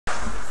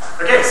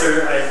Okay,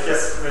 so I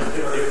guess most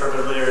people here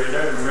probably already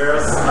know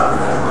Miroslav,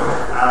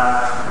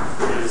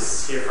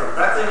 who's here from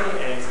Prague,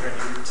 and he's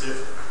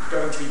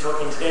going to be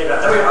talking today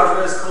about W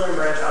algorithms, Collinear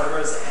branch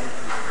algorithms, and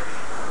M-theory.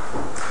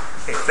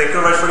 Okay, thank you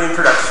very much for the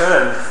introduction,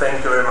 and thank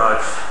you very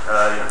much,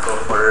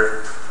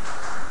 for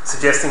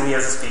suggesting me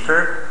as a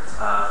speaker.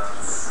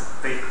 It's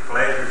a big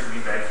pleasure to be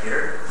back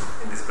here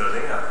in this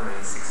building after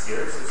maybe 6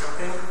 years or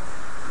something.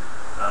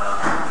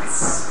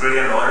 It's really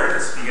an honor to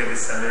speak at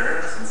this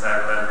seminar, since I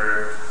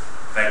remember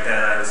back then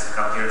I used to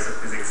come here as a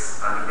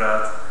physics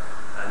undergrad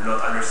and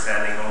not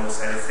understanding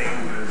almost anything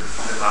during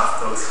the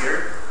math talks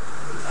here.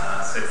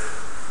 So it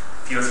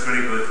feels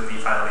really good to be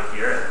finally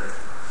here and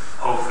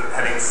hopefully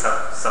having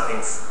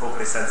something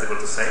hopefully sensible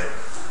to say.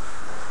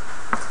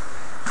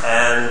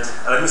 And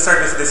let me start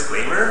with a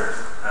disclaimer.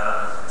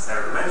 As I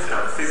already mentioned,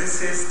 I'm a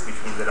physicist,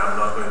 which means that I'm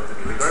not going to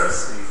be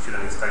rigorous, so you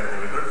shouldn't expect any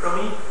rigor from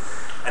me.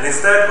 And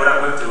instead, what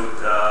I'm going to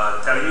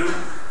tell you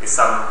is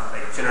some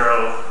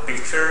general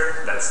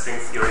picture that string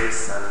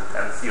theorists and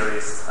M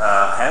theorists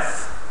have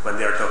when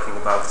they are talking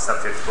about the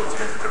subject called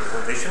geometric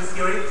representation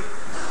theory,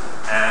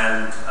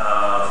 and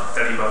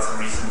tell you about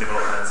some recent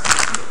developments in the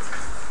field.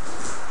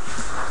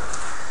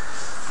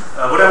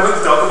 What I'm going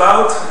to talk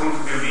about will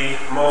be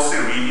mostly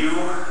a review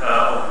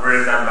of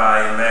work done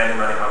by many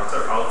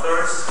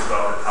authors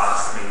throughout the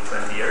past maybe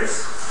 20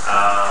 years.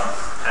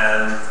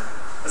 And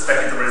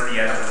especially towards the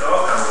end of the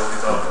talk, I'm going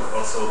to talk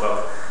also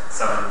about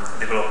some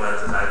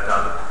development that I've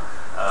done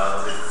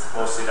with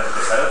mostly Davide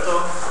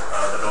Bajotto,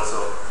 but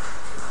also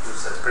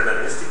who's at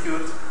Prague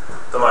Institute,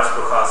 Tomáš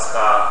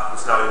Procházka,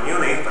 who's now in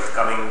Munich, but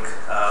coming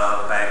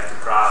back to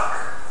Prague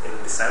in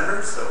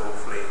December, so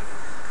hopefully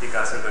you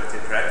guys are going to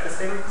interact with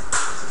him.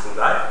 He's a cool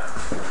guy.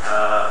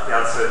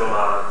 Jan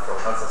Svedlman from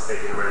Kansas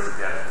State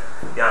University, and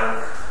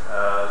Yang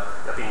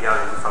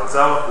and Fang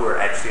Zhao, who are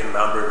actually in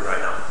Melbourne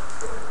right now,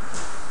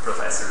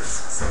 professors.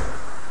 So.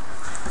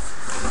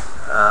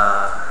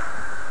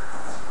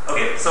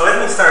 Okay, so let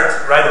me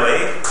start right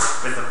away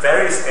with a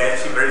very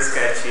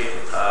sketchy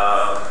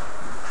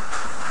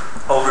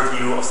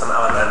overview of some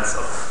elements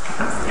of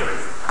M theory.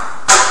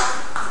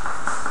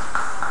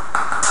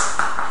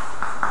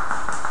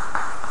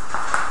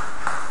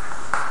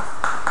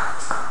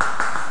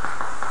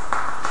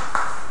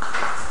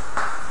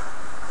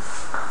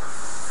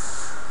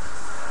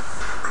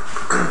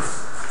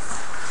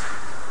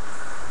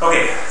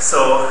 Okay,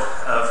 so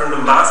from the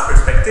math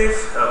perspective,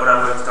 what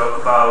I'm going to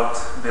talk about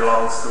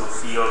belongs to a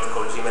field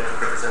called geometric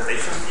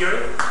representation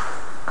theory.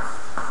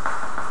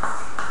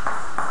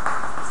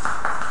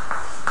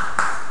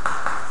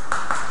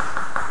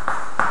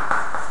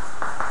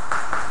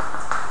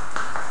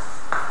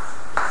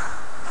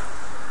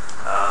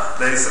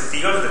 There is a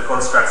field that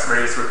constructs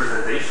various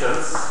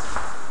representations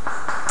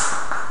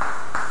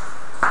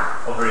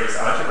of various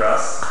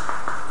algebras.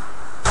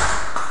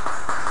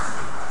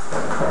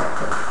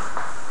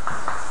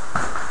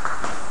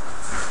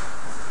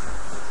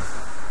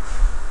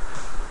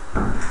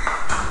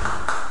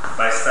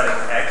 By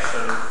studying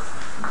action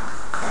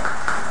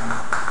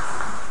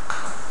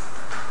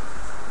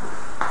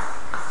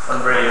on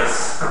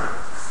various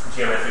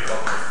geometric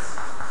objects.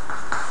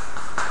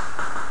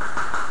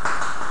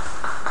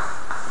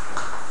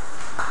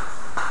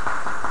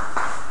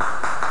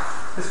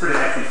 It's a pretty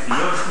active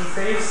field these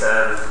days,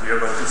 and we are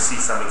going to see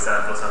some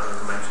examples. I'm going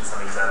to mention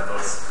some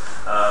examples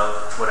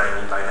of what I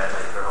mean by that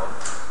later on.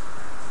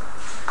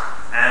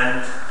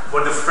 And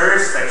what the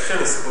first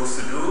section is supposed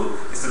to do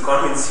is to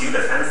convince you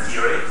that M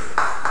theory,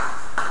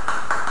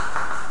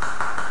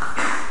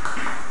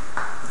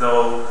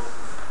 though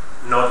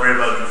not very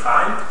well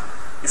defined,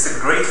 is a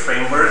great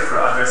framework for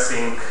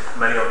addressing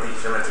many of the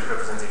geometric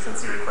representation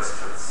theory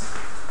questions.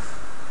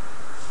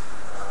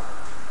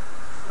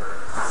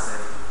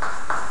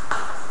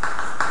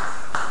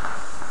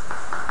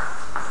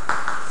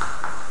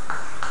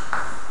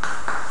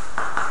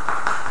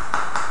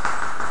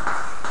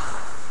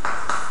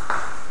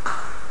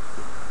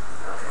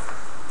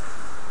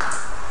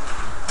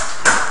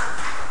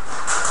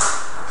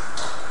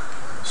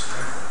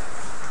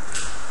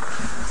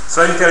 So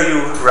let me tell you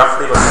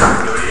roughly what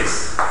M theory is.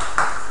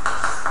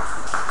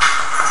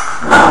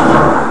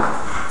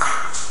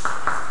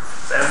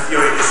 So M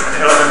theory is an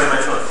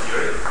 11-dimensional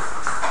theory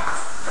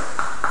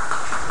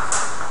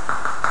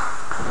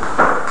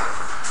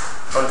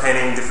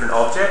containing different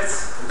objects,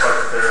 in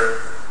particular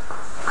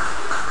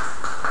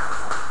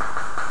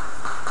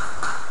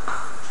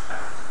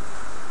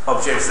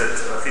objects that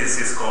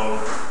physicists call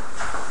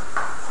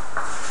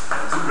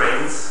M2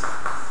 brains.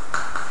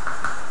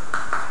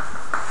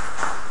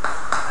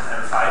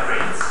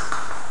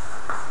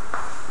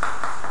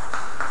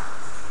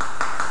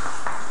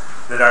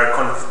 That are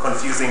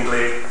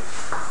confusingly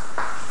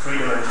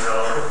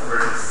 3-dimensional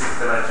versus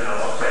 6-dimensional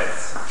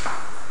objects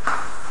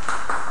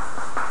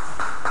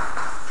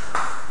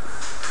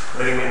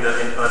living in the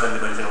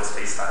 11-dimensional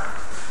space-time.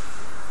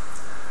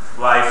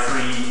 Why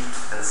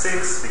 3 and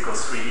 6?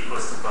 Because 3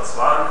 equals 2 plus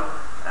 1,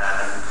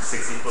 and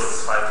 6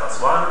 equals 5 plus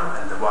 1,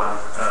 and the 1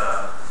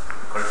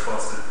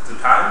 corresponds to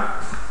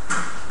time.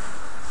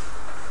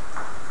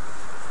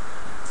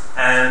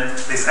 And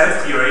this M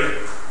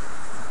theory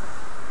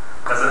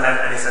doesn't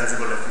have any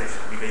sensible definition.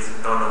 We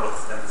basically don't know what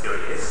M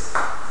theory is.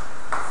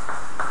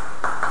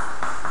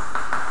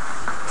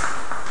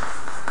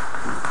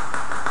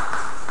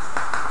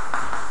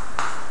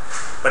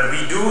 But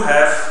we do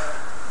have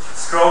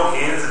strong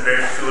hints that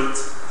there should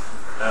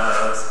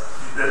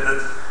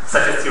that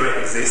such a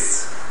theory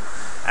exists,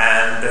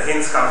 and the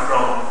hints come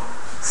from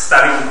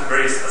studying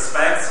various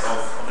aspects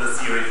of the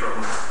theory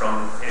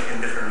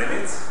in different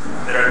limits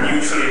that are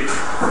mutually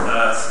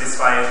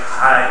satisfying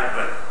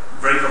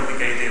very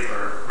complicated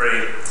or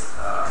very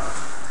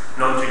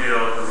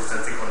non-trivial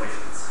consistency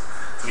conditions.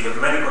 So we have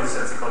many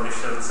consistency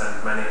conditions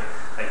and many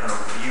kind of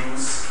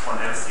views on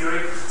M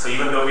theory. So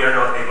even though we are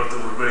not able to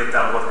really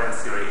tell what M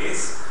theory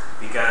is,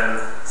 we can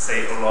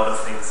say a lot of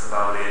things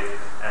about it,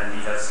 and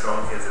we have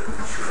strong hints that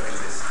it should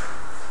exist.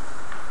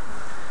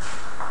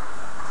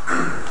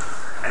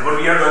 And what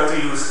we are going to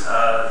use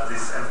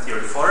this M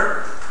theory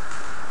for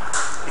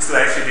is to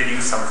actually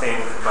deduce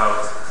something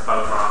about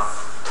math.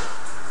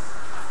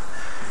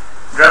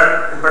 In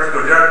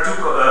particular, there are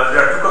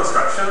two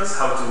constructions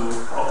how to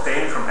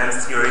obtain from M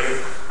theory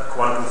a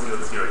quantum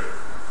field theory.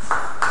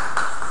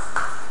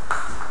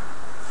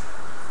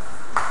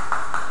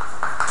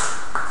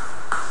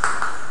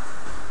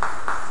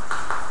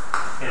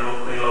 In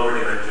lower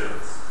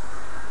dimensions.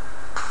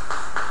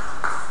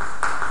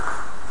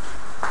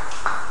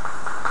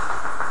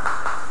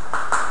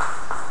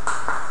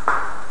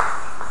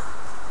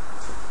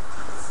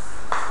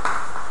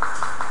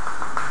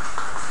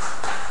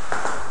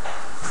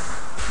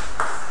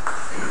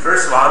 The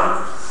first one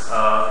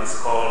is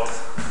called,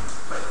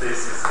 like this,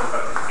 is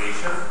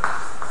compactification.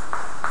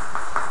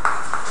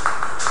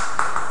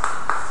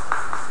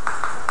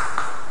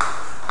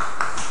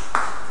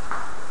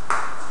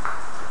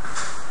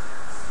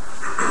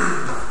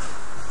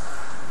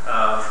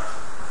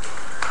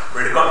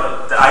 Where the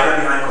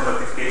idea behind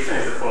compactification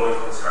is the following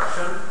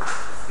construction.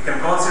 You can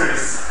consider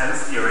this M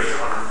theory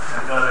on an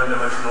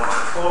n-dimensional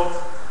manifold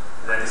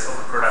that is of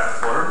a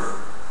product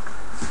form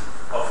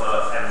of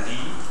a MD,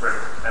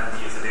 where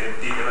MD is a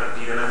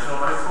d-dimensional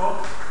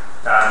manifold,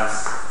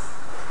 times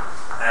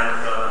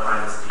m11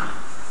 minus d.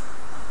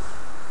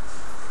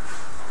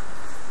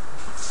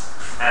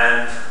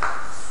 And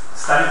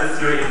study the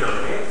theory in the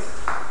limit,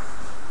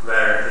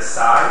 where the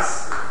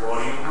size, the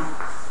volume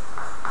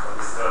of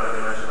this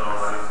n-dimensional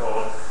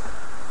manifold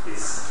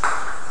is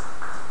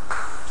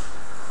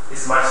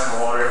much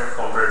smaller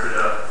compared to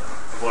the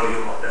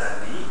volume of the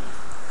MD.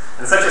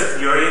 And such a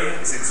theory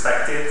is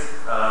expected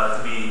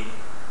to be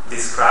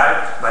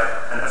described by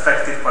an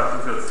effective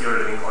quantum field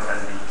theory living on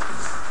MD.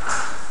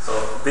 So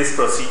this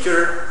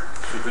procedure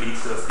should lead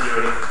to a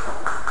theory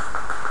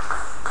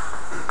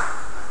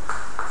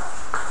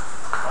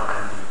on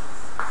MD.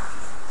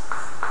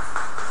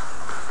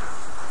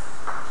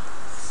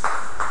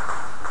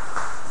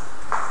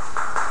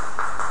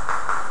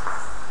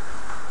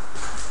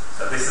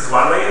 So this is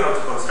one way how to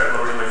construct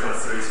lower dimensional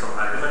theories from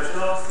higher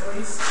dimensional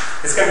theories.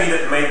 This can be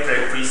made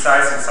very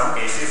precise in some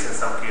cases, in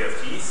some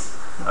QFTs,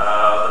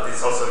 but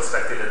it's also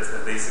expected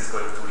that this is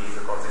going to lead to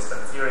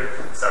consistent theory,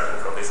 starting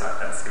from this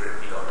M theory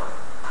we don't know.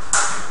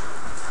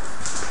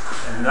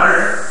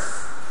 Another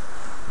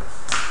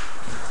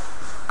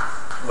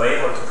way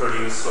how to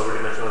produce lower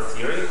dimensional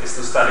theory is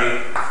to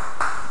study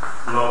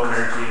low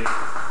energy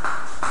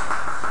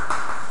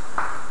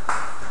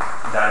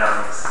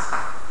dynamics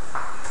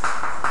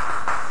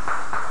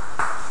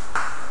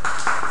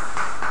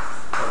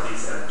of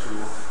these M2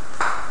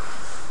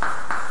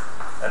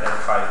 and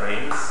M5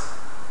 rings,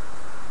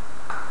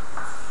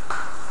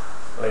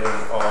 living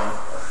on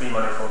a free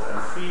manifold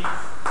M3 and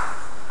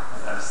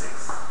M6.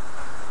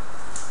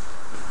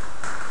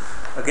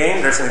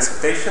 Again, there's an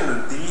expectation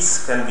that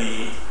these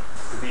lead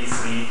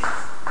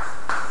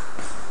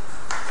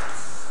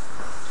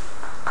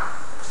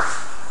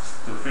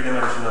to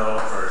three-dimensional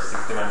or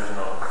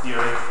six-dimensional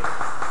theory.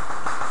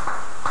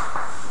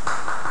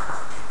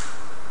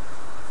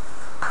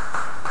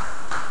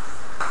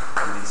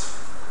 And these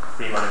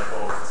free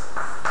manifolds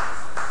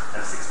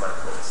and six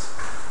manifolds.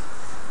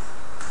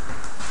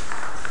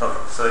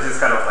 Okay, so this is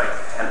kind of like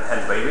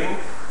hand waving.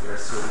 We're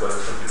soon going to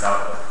compute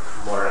out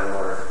more and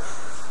more.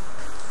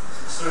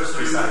 So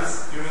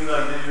you mean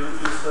like you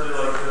study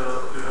like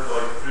you have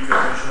like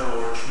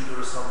three-dimensional worksheet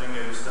or something,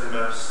 and you study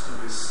maps to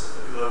this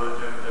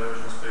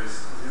 11-dimensional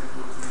space? Is it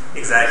what you mean?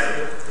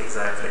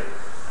 Exactly.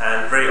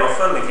 And very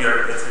often, if you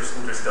are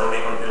interested only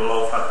on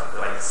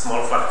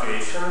small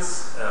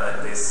fluctuations,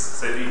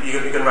 so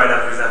you can write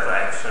down, for example,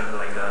 action,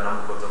 like the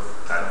number of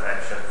kind of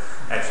action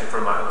for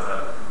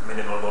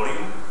minimal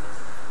volume.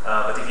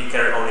 But if you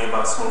care only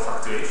about small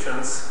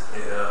fluctuations,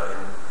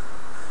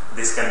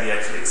 this can be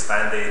actually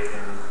expanded in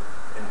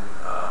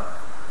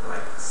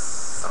like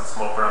some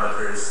small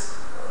parameters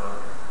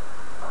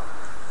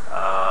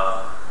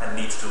and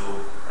lead to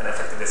an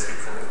effective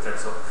description in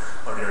terms of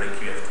ordinary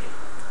QFT.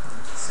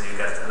 So you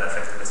get an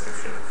effective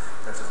description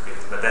in terms of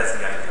QFT, but that's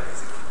the idea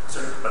basically.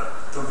 So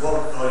the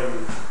one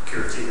volume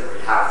QFT that we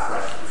have,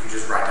 like if you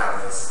just write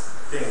down this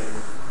thing,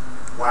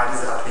 why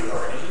does it have to be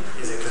low energy?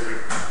 Is it because we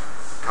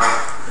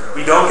can't?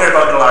 We don't care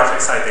about the large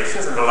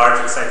excitations, and the large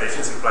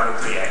excitations you plug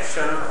into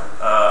reaction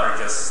are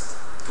just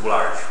too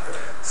large.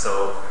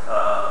 So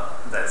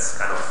that's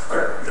kind of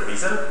the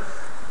reason.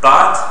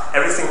 But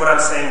everything what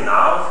I'm saying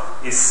now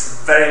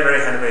is very,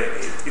 very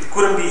hand-wavy. It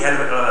couldn't be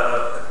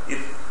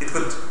it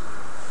could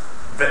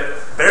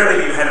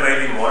barely be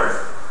hand-wavy more.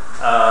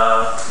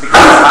 Because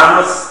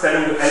I'm not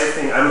telling you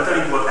anything, I'm not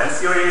telling you what M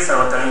theory is, I'm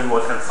not telling you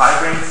what M5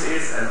 brains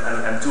is and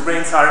M2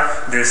 brains are.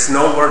 There's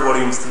no word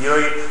volumes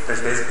theory,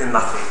 there's basically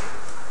nothing.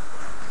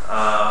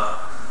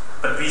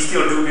 But we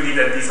still do believe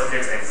that these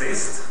objects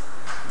exist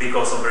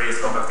because of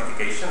various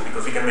compactification,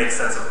 because we can make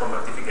sense of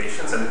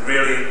compactifications and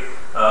really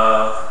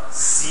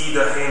see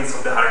the hints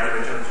of the higher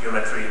dimensional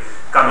geometry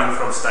coming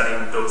from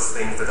studying those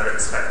things that are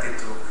expected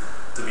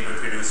to be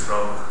reproduced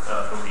from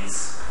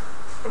these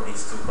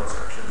two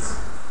constructions.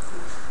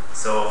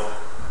 So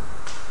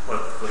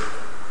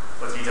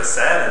what you just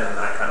said, and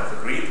I kind of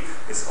agreed,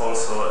 is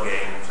also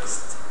again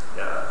just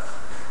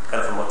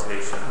kind of a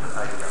motivation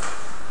idea.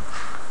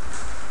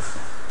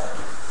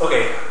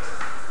 Okay,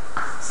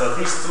 so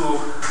these two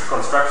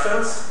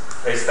constructions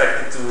are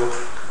expected to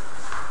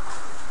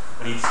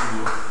lead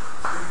to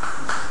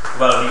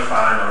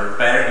well-defined or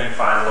better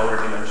defined lower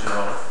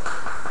dimensional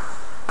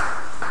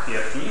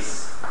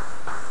PFTs.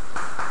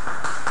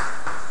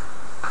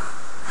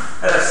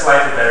 And they're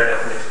slightly better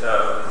definition.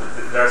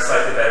 They're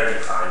slightly better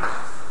defined.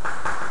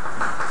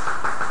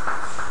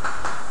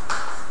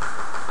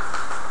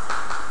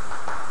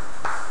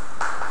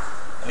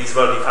 At least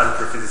well defined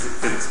for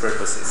physics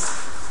purposes.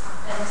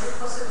 And is it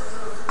possible to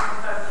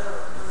compare the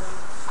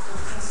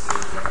things you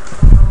get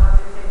from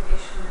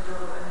compactification with the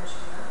low energy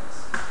dynamics?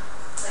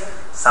 Like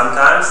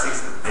sometimes,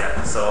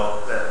 yeah.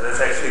 So that's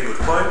actually a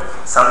good point.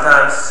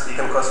 Sometimes you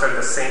can construct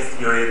the same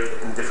theory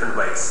in different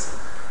ways.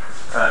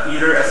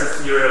 Either as a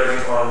theory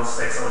living on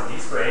stacks on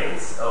these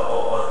brains,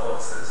 or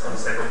on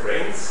stack of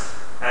brains,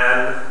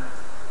 and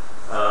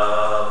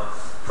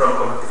from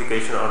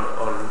compactification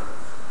on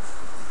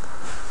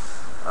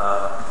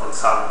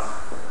some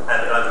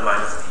and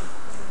minus d.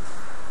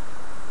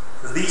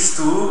 These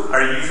two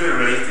are usually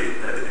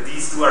related.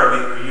 These two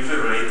are usually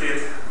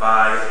related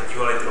by a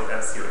duality of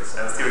M theories.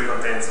 M theory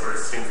contains, or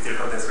string theory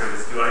contains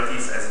various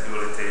dualities, S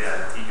duality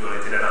and T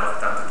duality that I don't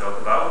have time to talk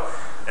about,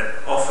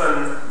 that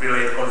often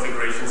relate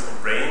configurations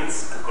of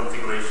brains and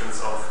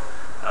configurations of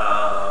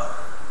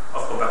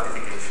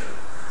compactification.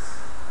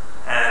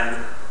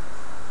 And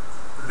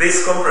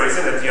this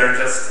comparison that you're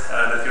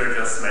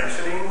just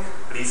mentioning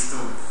leads to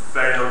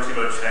very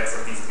non-trivial checks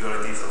of these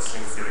dualities of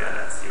string theory and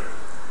M theory.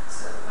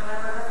 so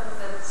whenever happens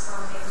that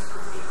some things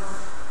could be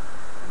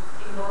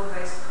in both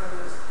ways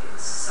produced,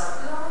 it's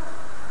subtle,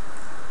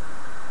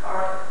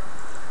 or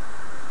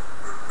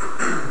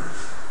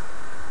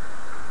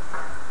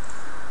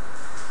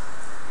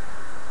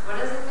what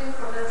does it mean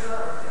for that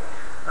duality?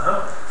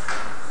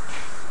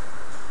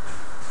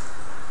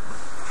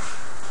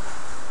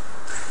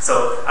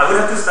 So I would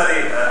have to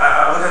study.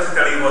 I would have to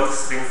tell you what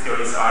string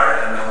theories are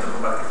and how to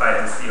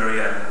compactify M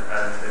theory and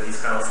these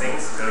kind of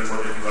things. Tell you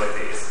what the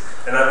duality is,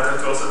 and I would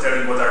have to also tell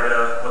you what are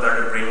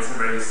the brains in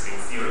various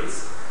string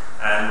theories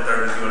and what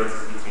are the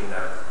dualities between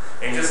them.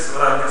 And just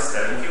what I'm just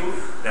telling you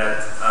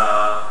that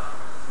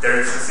there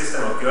is a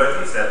system of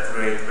dualities that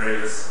relate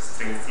various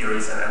string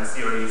theories and M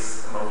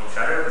theories among each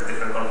other with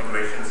different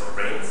configurations of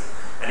brains,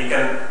 and you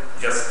can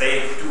just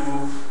take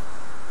two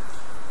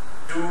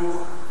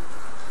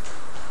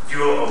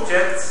dual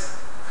objects.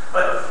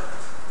 But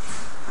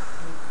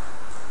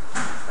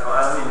no,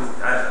 I mean,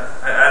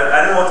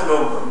 I don't want to go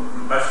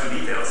much to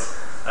details,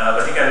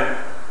 but you can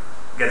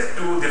get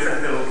two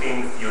differently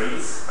looking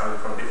theories coming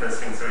from different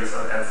string theories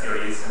or M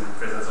theories in the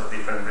presence of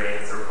different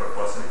brains or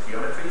possible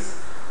geometries,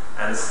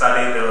 and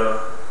study the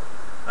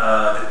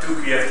two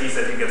QFTs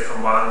that you get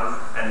from one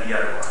and the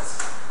other ones.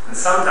 And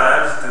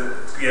sometimes the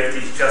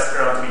QFTs just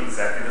turn out to be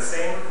exactly the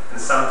same, and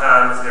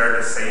sometimes they are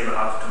the same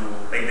up to,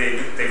 like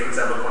they for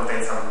example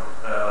contain some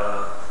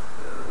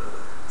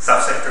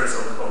subsectors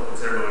of the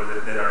observable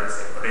that are the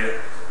same, but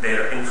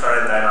their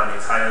infrared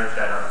dynamics, high energy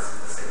dynamics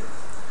is the same.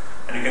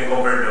 And you can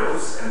compare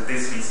those, and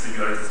this leads to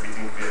dualities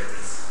between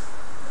QFTs.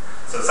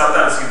 So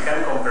sometimes you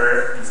can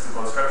compare these two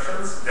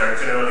constructions. They are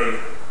generally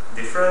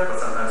different, but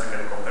sometimes you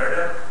can compare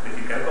them. And if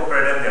you can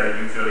compare them, they are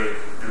usually,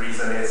 the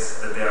reason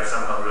is that they are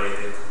somehow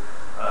related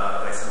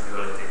by some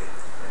duality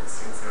in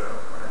string theory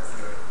or M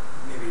theory.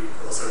 Maybe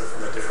also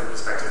from a different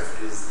perspective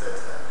is that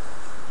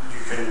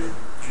you can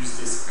use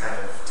this kind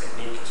of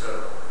technique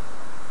to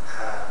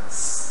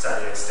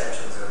study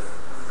extensions of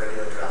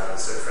regular dualities.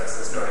 So for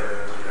instance,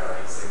 non-linear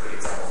duality is a good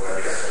example where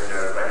we don't really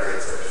know whether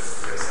it's a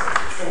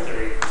string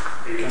theory,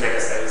 but you can take a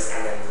space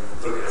and then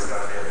look at its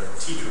non-linear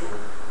T-dual,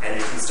 and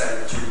you can study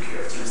the two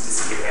QFTs to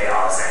see if they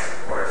are the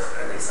same, or if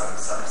at least some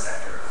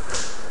subsector of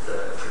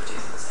the QFTs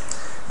are the same.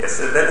 Yes,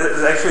 that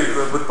is actually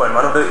a good point.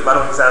 One of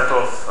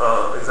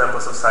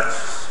examples of such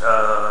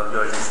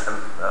dualities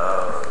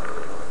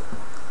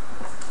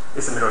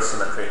is a mirror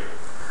symmetry.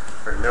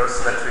 For mirror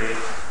symmetry,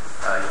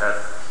 you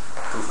have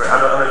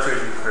I'm not sure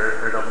if you've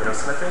heard of mirror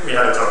symmetry. We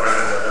had a talk about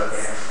it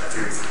a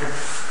few weeks ago.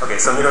 Okay,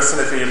 so mirror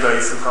symmetry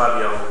employs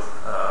Euclidean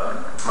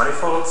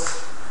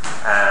manifolds,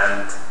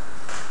 and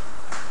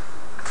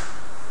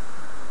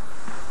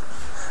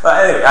well,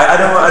 anyway, I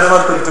don't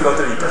want to go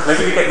to details.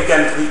 Maybe we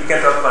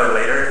can talk about it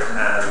later.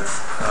 And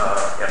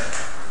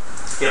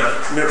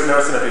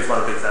mirror symmetry is one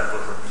of the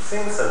examples of these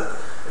things. And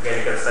again,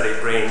 you can study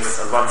brains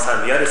on one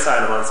side and the other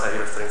side. On one side,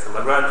 you're studying some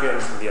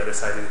Lagrangians. On the other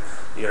side,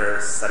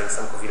 you're studying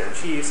some coherent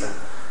sheaves, and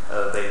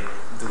they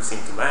do seem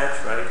to match,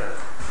 right? And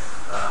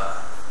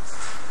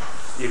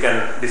you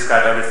can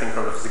describe everything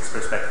from the physics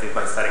perspective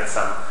by studying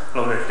some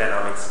logarithmic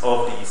dynamics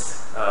of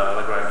these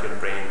Lagrangian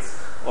brains,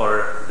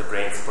 or the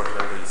brains supporting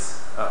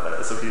these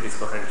associated these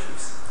coherent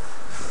sheaves.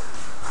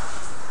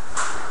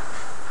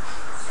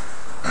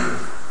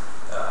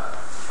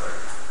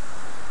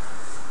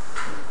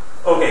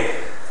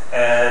 Okay,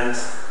 and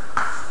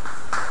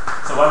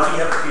so once we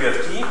have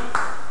QFT,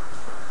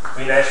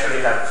 we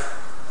naturally have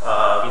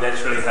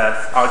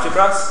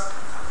algebras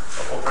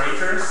of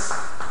operators.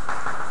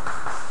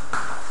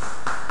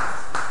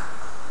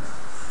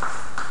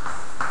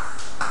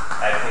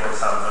 Acting on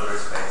some Hilbert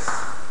space.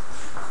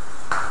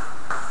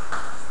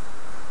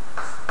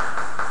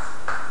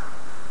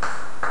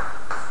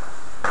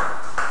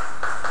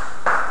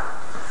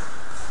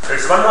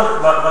 There's one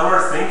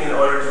more thing in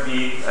order to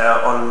be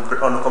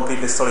on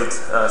completely solid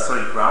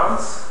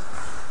grounds,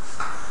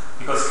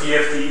 because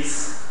QFTs,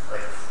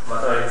 like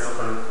mathematics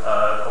often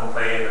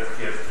complain that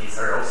QFTs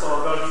are also not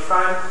well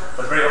defined,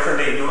 but very often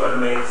they do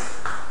admit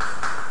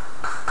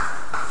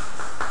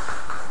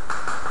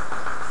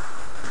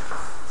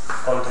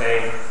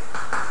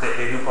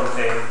they do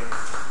contain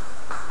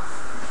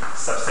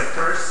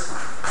subsectors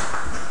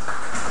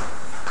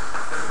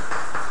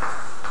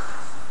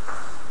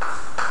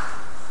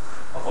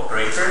of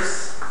operators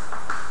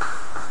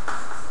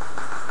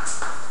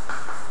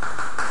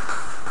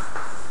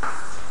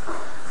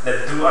that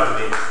do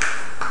admit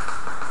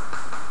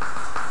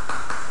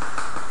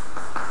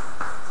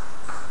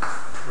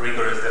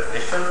rigorous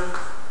definition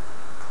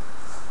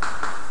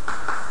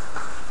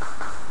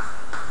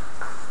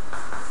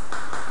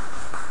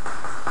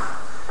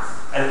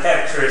and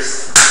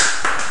captures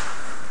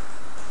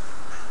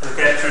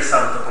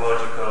some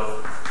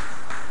topological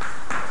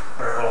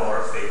or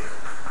holomorphic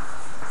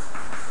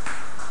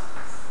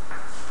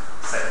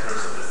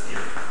sectors of the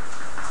theory.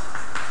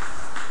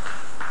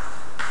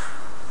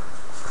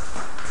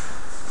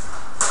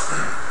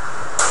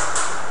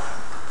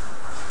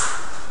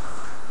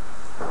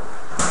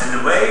 And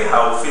the way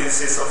how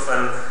physicists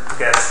often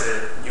get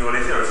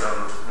duality or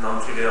some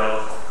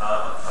non-trivial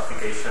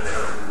application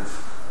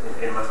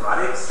in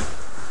mathematics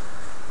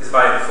is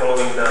by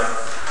following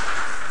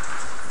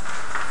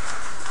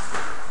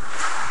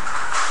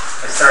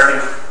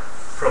starting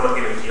from a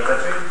given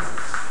geometry.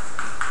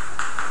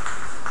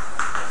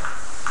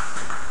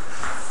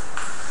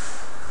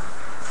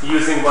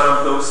 Using one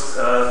of those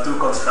two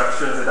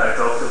constructions that I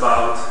talked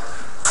about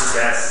to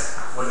guess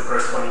what the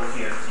corresponding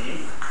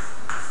QFT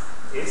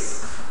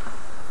is.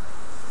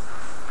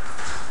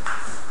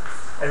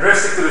 And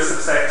restrict to the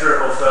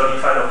subsector of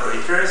well-defined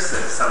operators that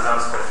is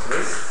sometimes called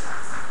twist.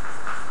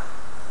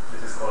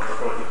 This is called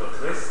topological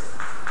twist.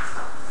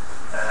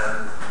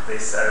 And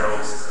this arrow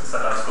is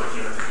sometimes called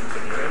geometric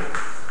engineering.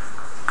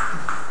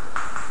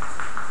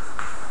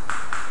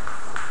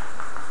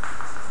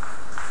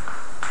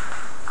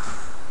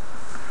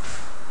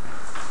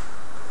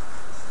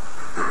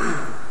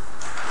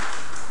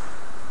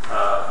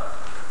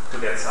 To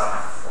get some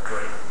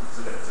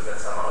to get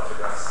some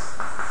algebras.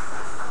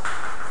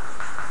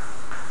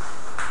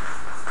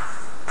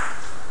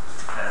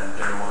 And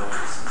their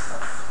modules and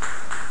stuff.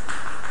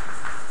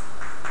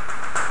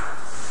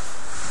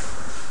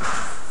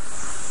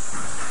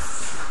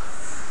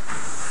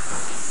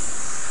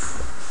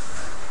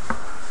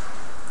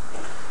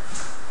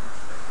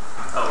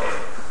 Okay.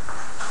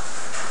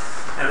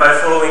 And by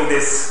following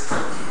this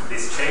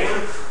chain,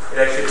 it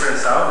actually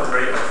turns out that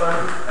very often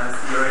and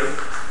theory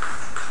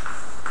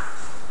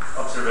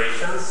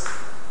observations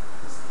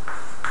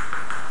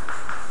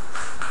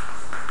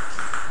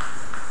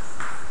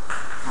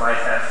might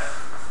have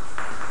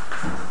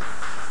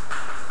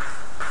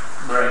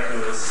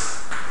miraculous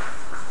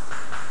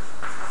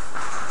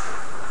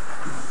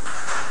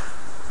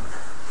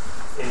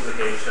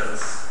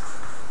implications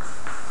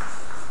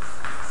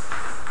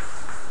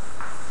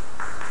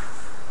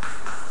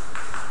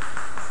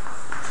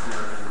in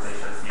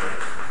representation theory.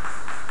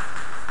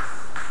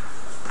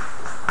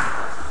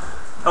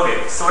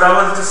 Okay, so what I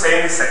wanted to say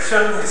in this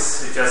section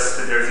is just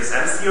that there's this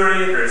M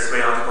theory, there's a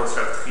way how to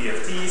construct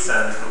QFTs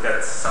and look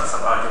at some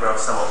algebra of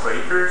some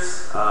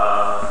operators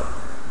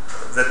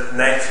that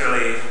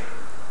naturally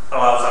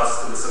allows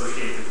us to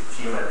associate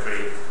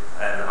geometry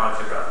and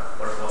algebra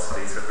or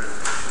possibilities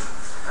representation.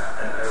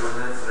 And I would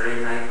have a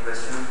very nice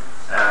question.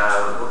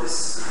 What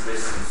is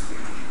this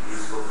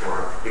useful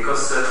for?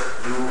 Because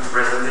you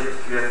presented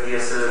QFT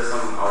as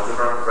some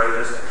algebra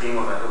operators acting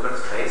on a Hilbert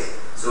space,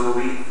 so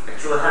we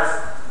actually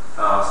have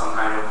some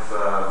kind of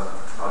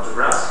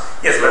algebras.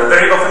 Yes, but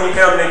very often you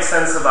cannot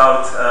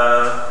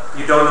about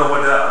you don't know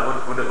what the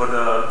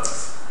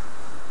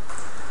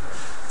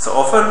so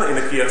often in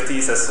the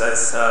QFTs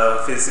as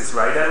physicists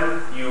write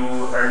them, you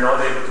are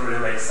not able to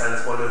really make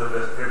sense what the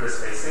Hilbert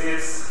space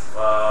is,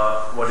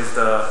 what is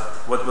the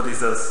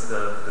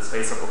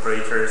space of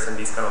operators and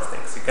these kind of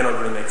things. You cannot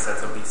really make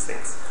sense of these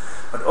things.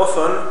 But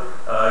often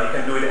you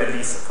can do it at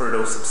least for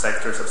those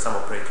subsectors of some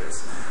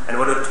operators. And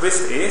what a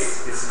twist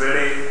is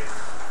really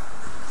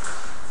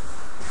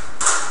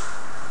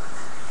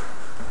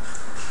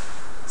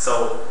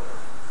so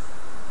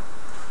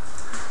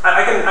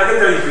I can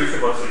tell you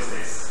briefly what twist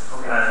is.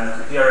 Okay.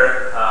 And if you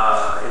are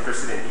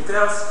interested in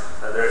details,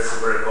 there is a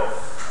work of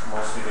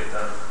mostly with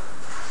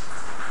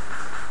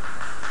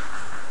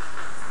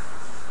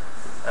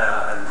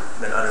and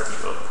then other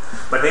people.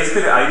 But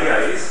basically the idea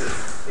is that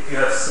if you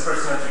have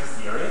supersymmetric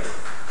theory,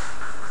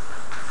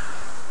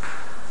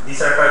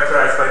 these are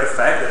characterized by the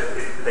fact that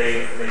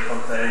they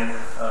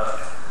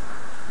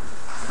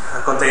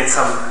contain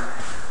some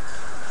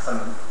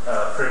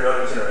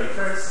periodic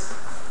generators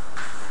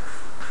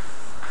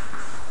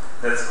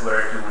that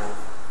square to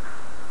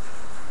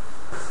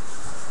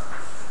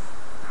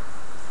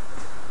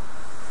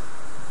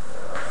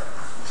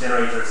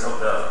generators of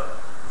the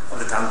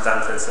time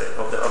translation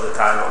of the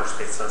time or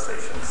space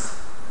translations.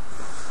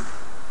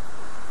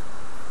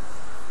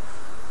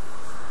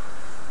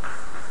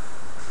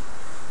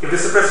 If the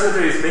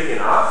supersymmetry is big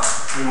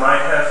enough, you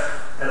might have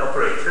an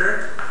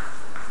operator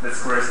that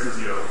squares to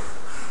 0.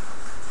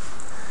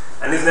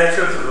 And it's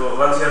natural to,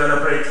 once you have an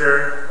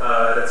operator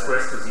that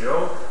squares to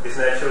 0, it's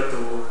natural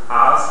to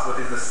ask what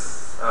is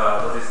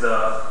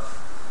the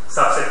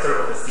subsector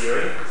of the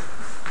theory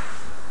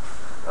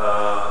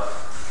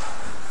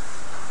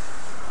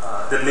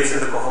that lives in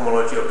the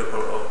cohomology of the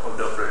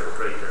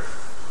operator.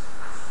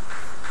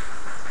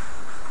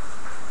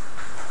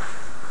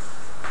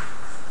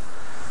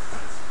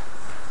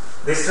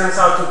 This turns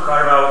out to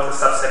carve out a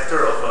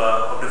subsector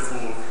of the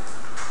full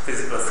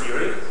physical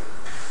theory.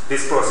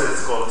 This process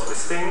is called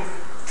twisting,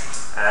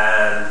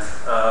 and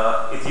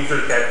it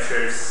usually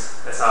captures,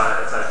 as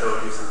I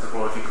told you, some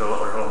topological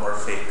or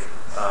holomorphic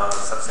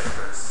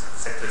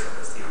sectors of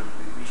the theory.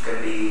 Which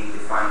can be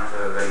defined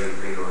very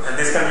vigorously. And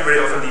this can be very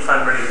often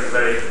defined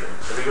very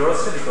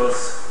vigorously, because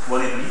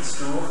what it leads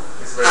to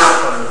is very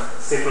often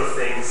simple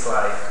things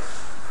like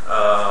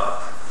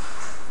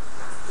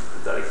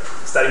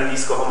studying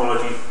this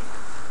cohomology.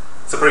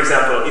 So, for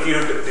example, if you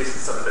look at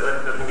this,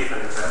 let me give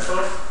an example.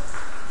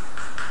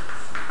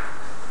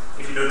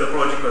 If you do the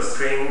topological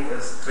string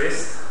as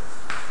twist,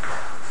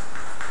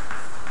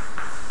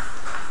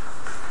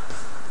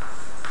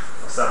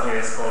 or something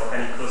that's called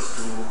n equals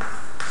 2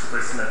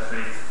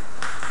 supersymmetric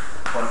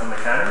quantum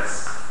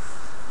mechanics,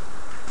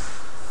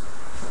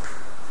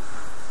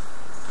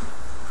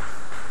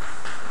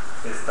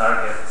 this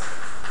target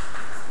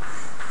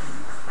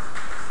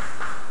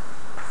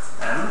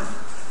M.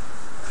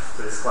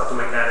 So this quantum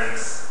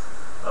mechanics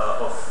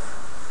of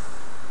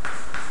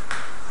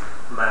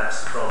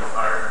maps from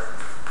R,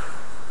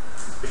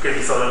 which can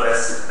be thought of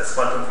as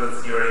quantum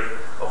field theory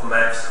of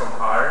maps from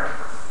R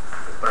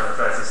that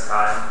parameterizes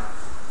time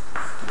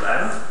to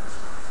M.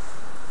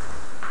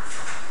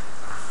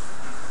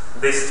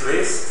 This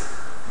twist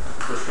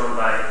was shown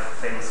by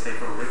famous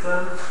paper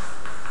written,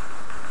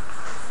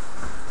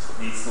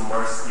 leads to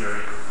Morse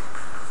theory.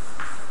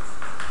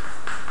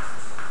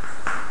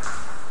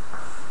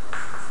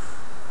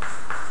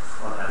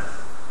 On M.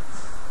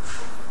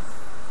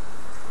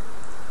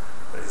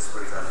 This,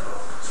 for example.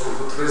 So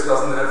the twist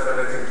doesn't have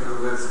anything to do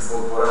with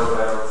what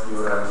else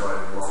theorem by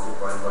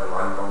multiplied by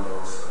line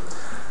bundles.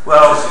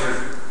 Well,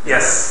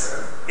 yes.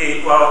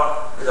 Yeah.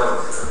 Well, it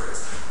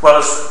doesn't.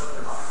 Well,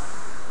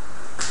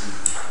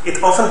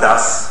 it often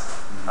does,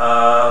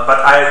 but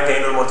I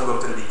again don't want to go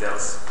to the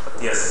details. But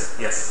yes,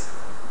 yes.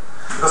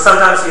 Because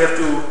sometimes you have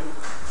to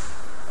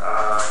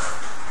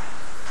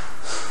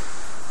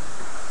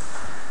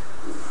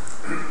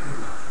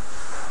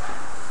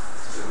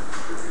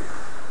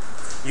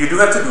you do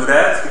have to do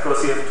that,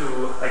 because you have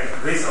to,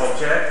 like this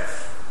object,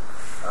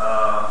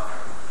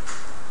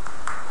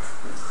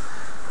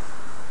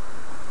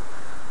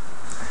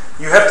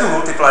 you have to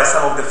multiply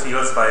some of the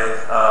fields by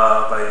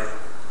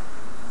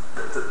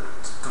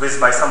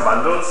some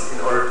bundles in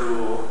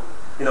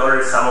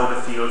order some of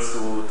the fields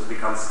to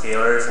become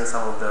scalars and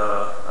some of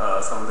the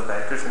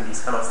vectors and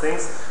these kind of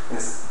things in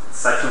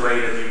such a way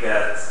that you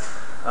get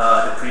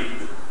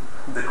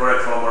the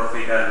correct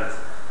holomorphic and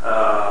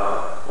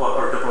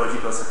or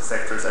topological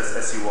sectors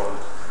as you want.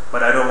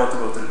 But I don't want to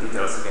go to the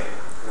details again.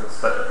 Yes.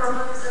 But the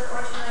problem is that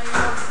originally you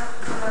don't have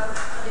to have a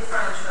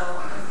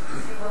differential.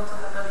 If you want to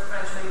have a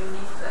differential, you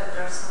need to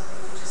address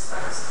something which is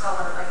like a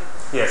scalar, like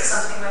yes,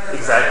 something like a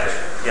exactly.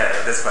 differential. Yeah,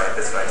 that's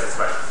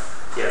right.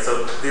 Yeah,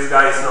 so this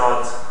guy is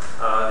not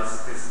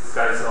this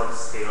guy is not a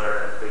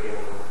scalar at the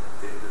beginning.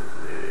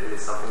 It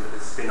is something that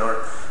is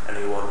spinor, and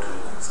you want to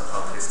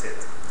somehow twist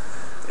it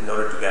in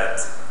order to get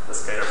the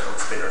scalar from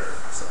spinor.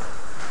 So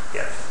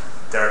yeah,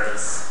 there are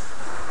these.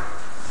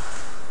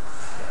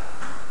 Yeah.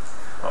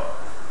 Oh,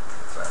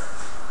 that's right.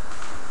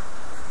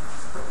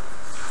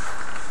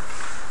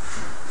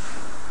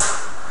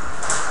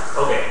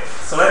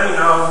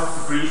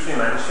 briefly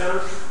mention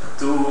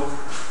two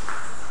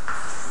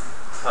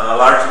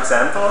large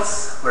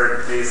examples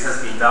where this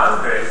has been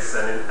done. There is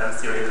an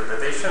M-theory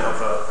interpretation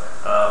of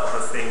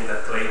a thing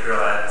that later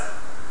led,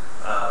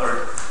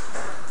 or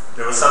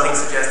there was something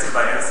suggested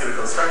by M-theory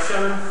construction,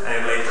 and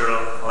it later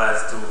led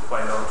to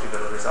quite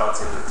non-trivial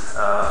results in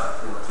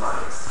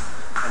mathematics.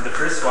 And the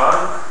first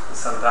one is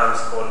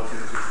sometimes called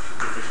in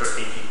literature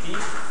AGT,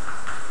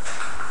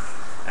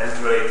 and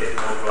related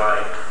moduli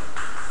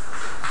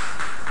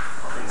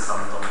of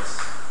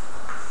ensembles.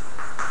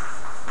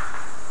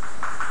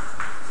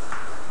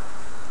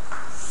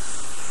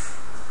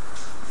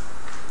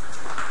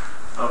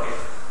 Okay,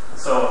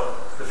 so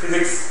the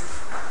physics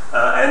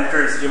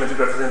enters geometric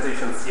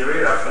representation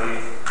theory roughly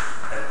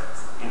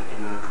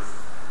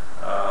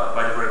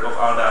by the work of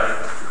Aldai,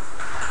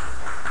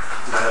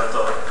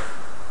 Naoto,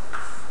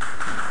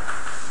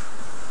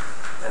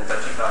 and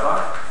Tachikawa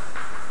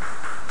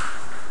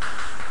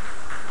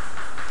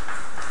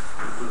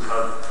in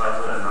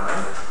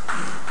 2009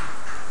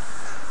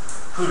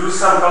 to do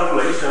some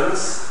calculations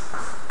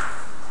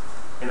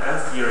in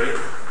M-theory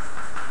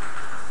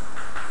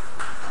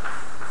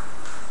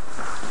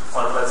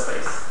on flat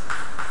space.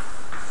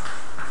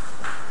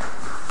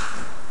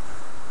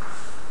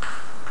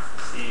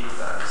 C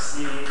times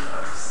C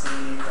times C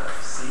times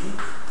C.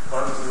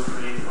 1, 2,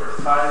 3, 4,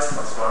 5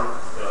 plus 1,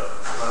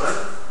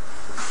 11.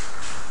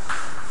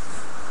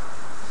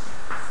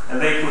 And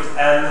they put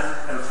n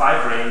and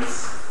 5 rings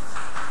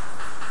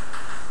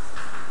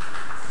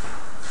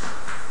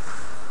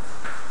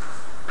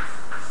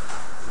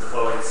in the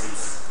following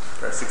C's.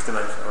 They're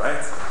 6-dimensional,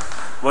 right?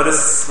 What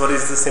is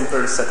the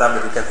simple setup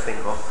that you can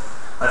think of?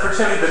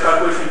 Unfortunately, the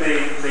calculation they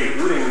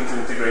do, they need to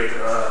integrate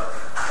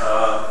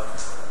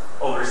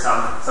over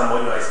some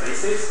moduli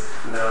spaces.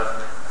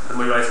 The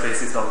moduli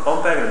space is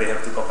non-compact, and they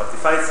have to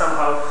compactify it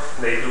somehow.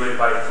 They do it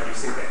by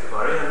introducing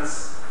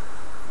equivariance.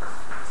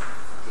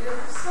 Do you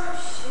have some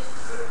shift,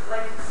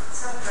 like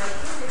some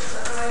breaking? Because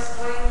otherwise,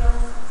 why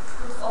don't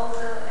put all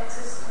the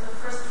x's in the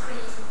first three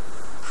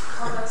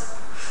complex?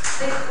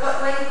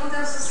 Why you put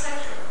them so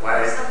strangely?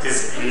 Why is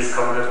these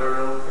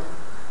combinatorial?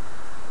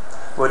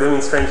 What do you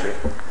mean strangely?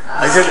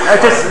 I in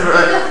just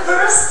the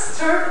first,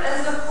 third,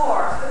 and the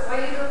fourth.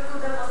 Why you don't put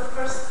them on the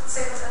first,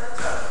 second, and the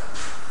third?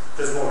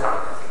 There's more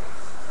coming,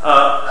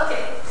 I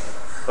think. Okay.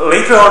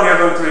 Later on, you're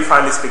going to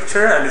refine this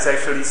picture, and this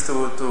actually leads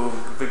to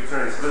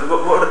pictures.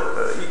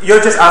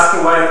 You're just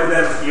asking why I put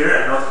them here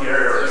and not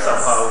here, or yes.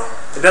 somehow.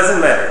 It doesn't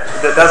matter.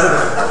 That doesn't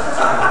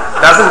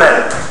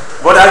matter.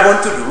 What I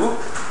want to do,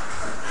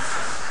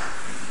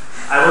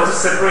 I want to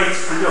separate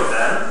 3 of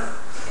them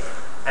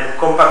and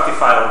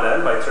compactify on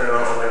them by turning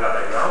on omega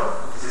background.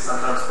 This is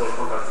sometimes called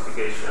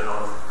compactification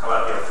on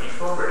Calabi-Yau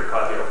freeform, where the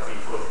Calabi-Yau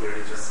freeform here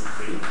is just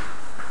C3.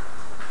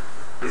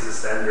 This is a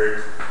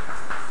standard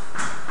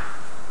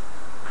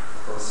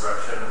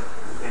construction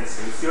in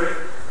string theory.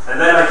 And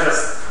then I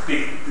just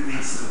pick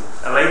these two.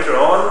 And later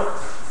on,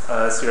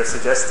 as you're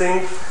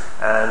suggesting,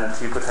 and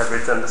you could have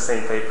written the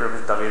same paper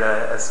with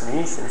Davide as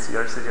me, since you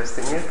are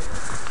suggesting it,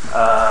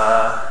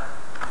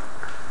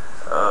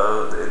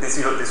 this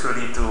will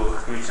lead to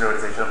huge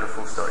generalization of the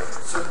full story.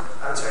 So,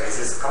 I'm sorry, is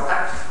this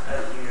compact?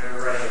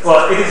 You're writing it.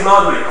 Well, it is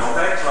not really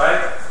compact,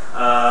 right?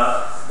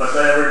 But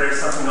whenever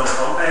there's something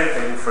non-compact,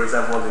 and you, for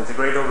example, want to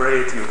integrate over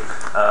it, you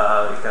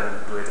can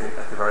do it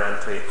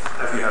equivariantly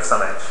if you have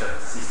some action,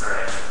 C star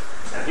action.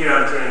 And here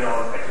I'm turning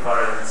on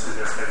equivariance with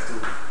respect to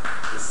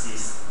the C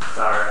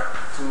star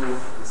 2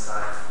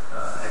 inside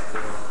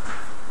acting on.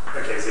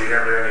 Okay, so you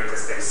don't really need the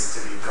space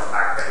to be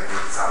compact, and you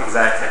need some.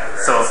 Exactly.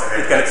 So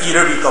it can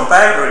either be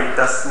compact, or it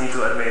does need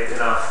to admit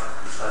enough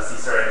C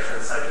star action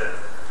such that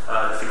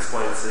the fixed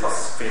points is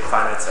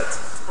finite set.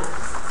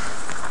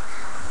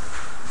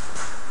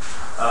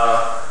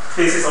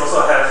 Physics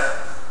also have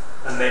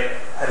a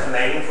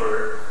name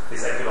for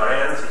this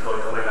equivariance. We call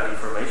it omega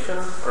deformation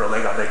or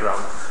omega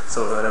background.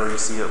 So whenever you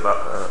see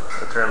about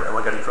the term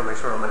omega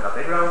deformation or omega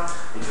background,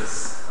 you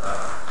just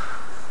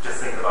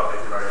think about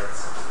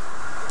equivariance.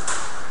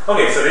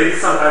 Okay, so they did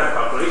some kind of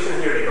calculation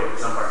here. They got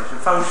some partition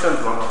functions,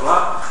 blah blah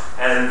blah,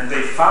 and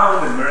they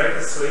found that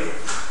miraculously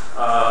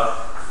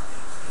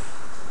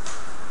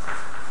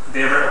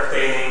they were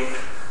obtaining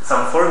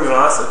some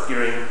formulas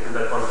appearing in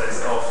the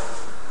context of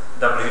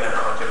WN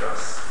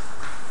algebras,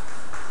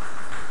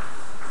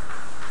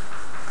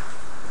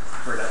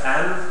 where the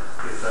n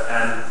is the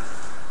n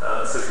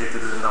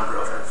associated with the number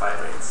of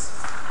n5 rings.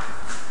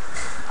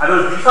 I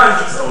will define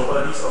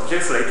these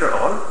objects later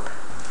on,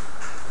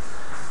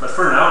 but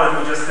for now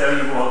let me just tell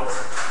you what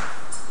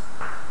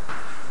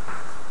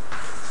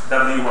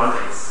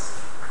W1 is.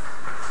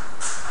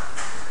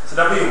 So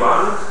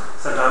W1,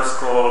 sometimes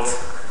called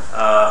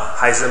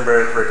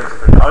Heisenberg vertex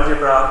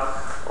algebra,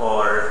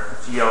 or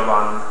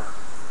GL1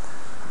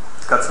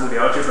 Kac-Moody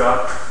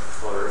algebra,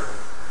 or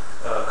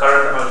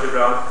current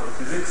algebra in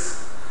physics.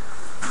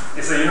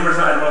 It's a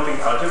universal enveloping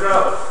algebra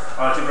of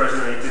algebra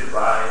generated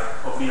by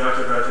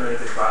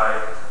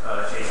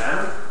Jn,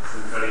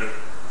 simply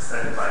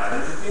extended by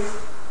identity,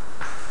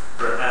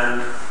 where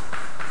n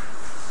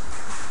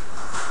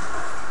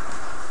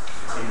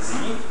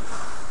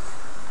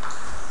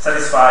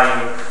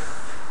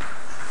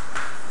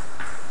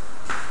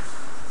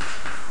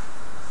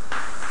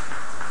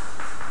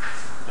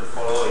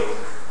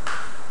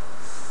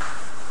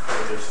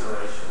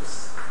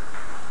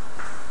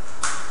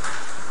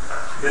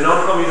The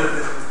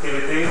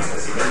non-commutativity,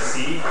 as you can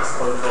see, is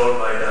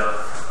controlled by the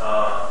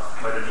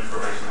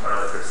deformation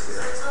parameters here.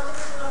 So it's not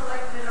sort of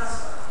like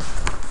Miroslav.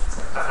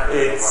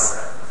 It's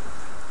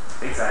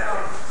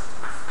exactly.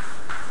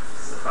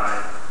 It's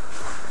fine.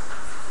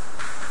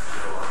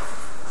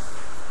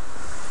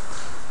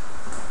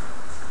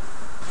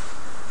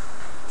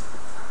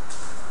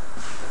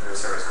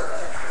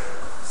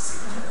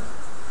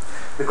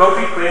 The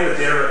concrete plane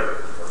material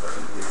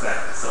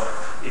exactly. So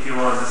if you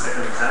want the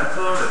second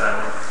example that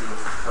I want to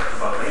talk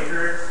about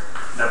later,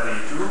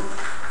 W2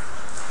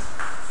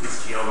 is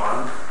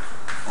GL1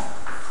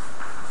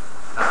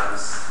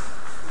 times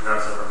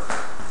Miroslav.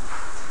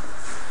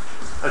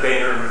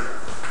 Again, remember,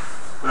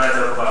 when I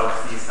talk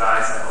about these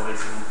guys, I always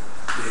mean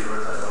the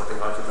universal developing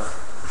algebra.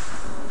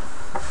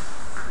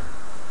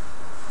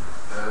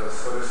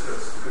 So this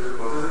is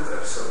what is it?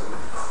 Epsilon.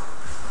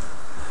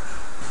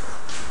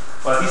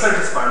 Well, these are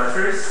just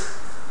parameters,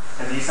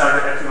 and these are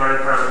the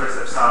equivalent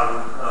parameters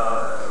epsilon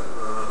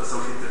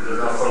associated with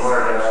the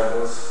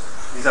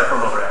These are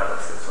from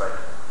variables, that's right.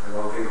 And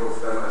I'll think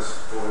of them as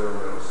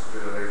polynomials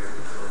related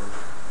to.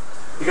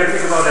 You can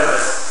think about them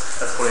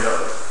as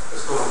polynomials.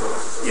 As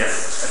polynomials. Yes,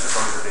 as a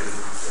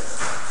commutativity. Yes.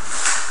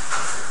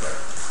 That's right.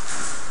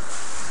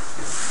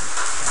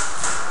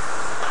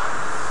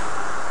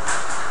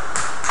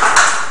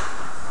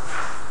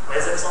 Why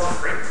is epsilon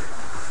free?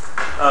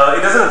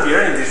 It doesn't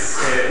appear in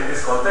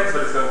this context,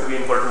 but it's going to be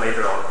important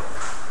later on.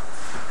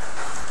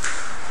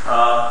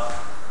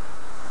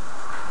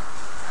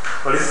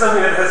 Well, this is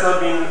something that has not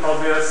been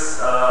obvious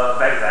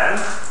back then.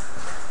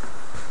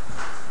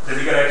 That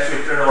you can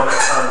actually turn on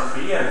epsilon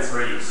free, and it's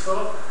very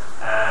useful.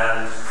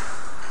 And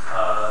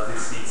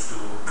this leads to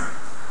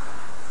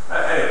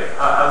anyway.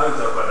 I'm going to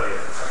talk about it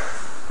later.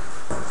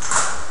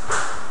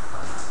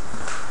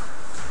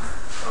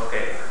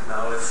 Okay,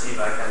 now let's see if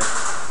I can.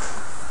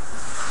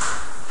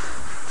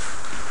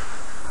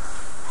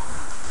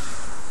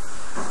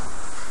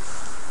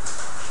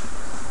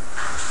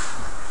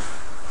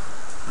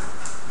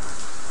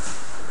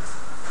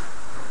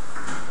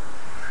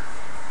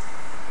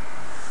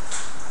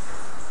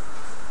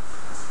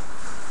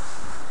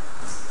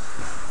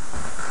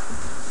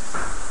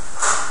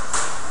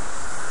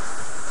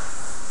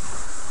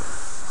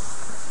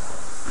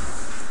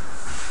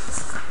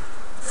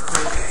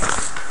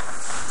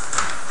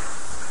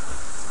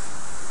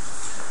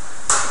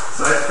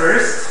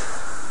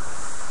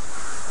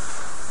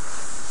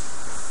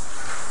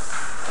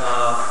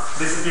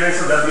 This appearance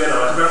of W and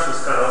algebras was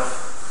kind of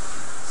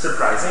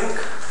surprising,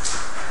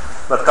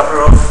 but a couple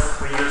of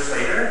years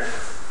later,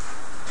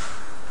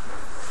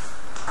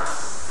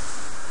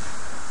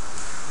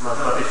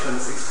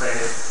 mathematicians explain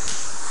it,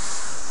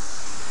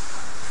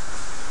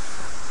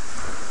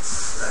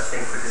 I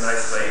think, pretty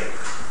nice way.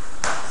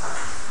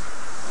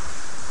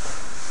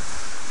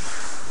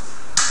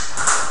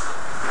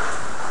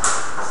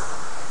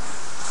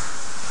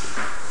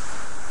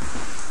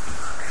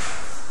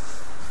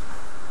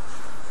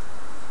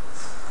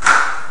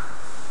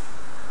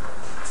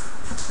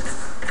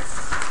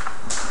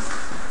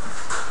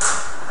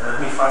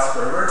 Fast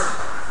forward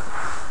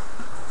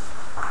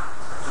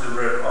to the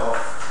work of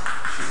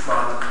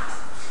Schiffman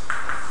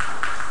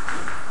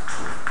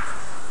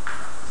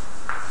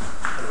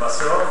and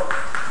Vasserov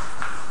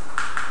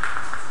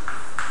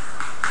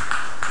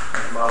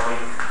and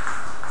Malvik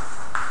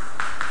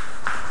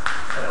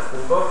and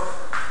Akungov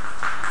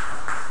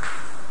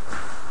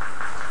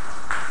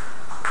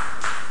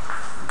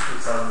in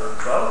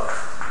 2012,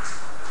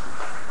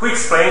 who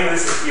explained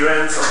this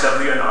appearance of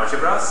W in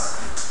algebras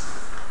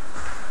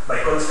by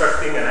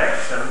constructing an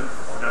action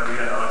of W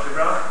in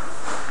algebra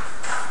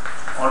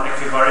on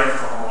equivariant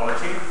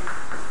cohomology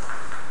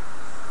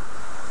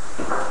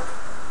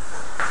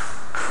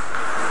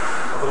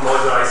of a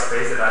moduli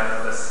space that I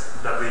know as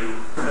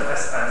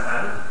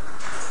WSNN.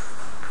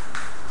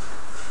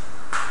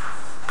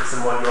 It's a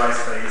moduli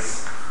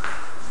space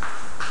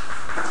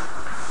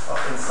of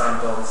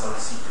instantons on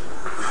C2.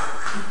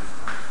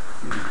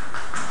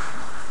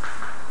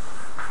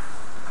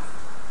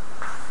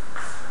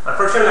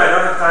 Unfortunately, I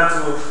don't have time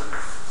to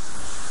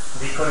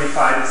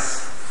decodify this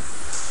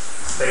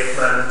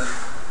statement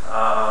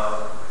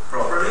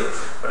properly,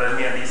 but let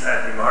me at least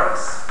add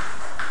remarks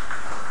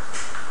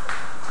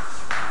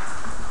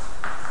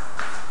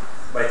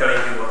by telling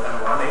you what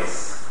M1 is.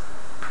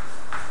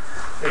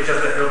 It's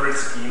just the Hilbert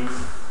scheme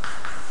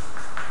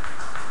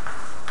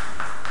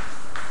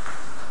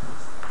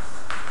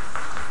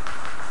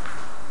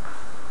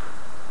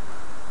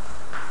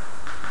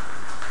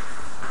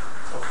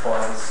of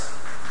forms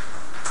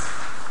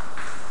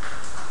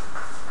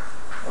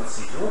on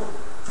C2.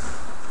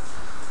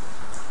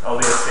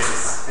 Obviously,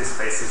 this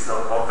space is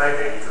non-compact.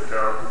 I need to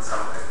draw some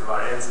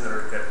equivariants in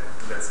order to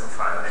get some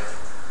finite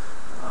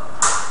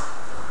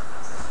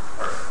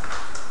or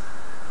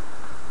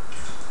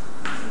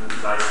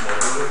nice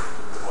module.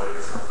 The module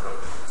is not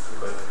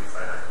going to be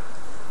finite.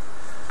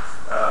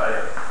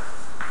 Anyway.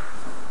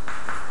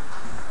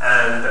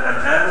 And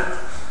MN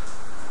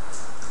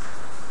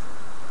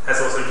has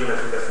also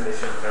geometric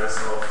definition in terms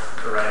of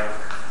rank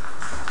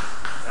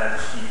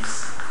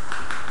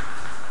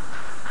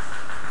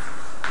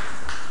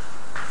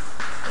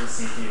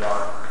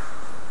P1,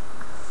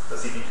 the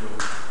CP2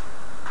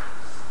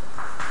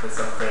 with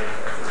some framing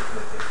at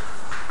infinity.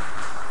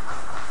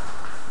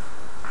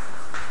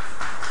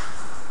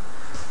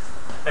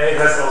 And it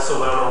has also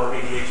well-known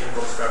radiation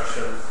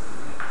construction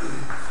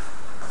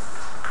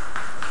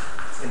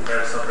in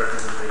terms of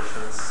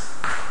representations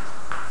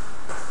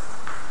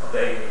of the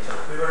radiation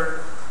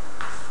quiver.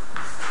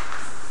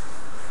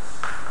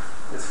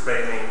 This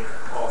framing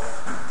of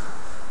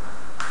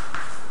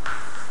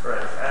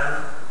rank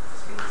n,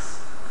 this means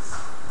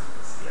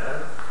it's the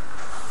n.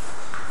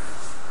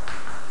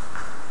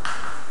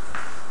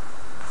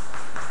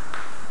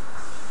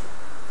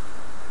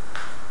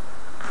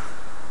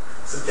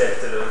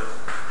 Subject to the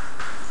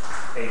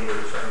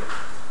radiation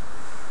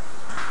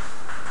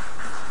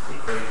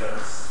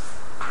equations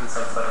in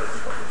some stability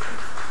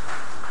conditions.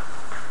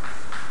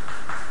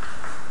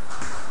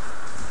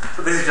 So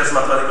this is just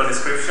mathematical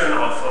description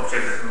of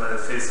object that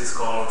physicists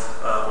called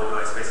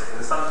moduli space of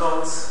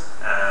instantons,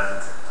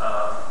 and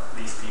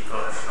these people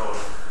have shown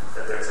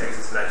that there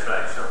exists an actual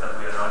action of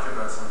Boolean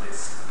algebras on this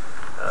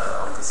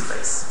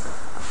space.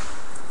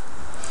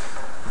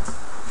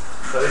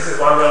 So this is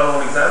one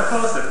well-known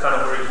example that kind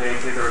of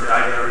originated, or the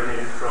idea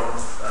originated from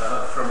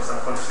some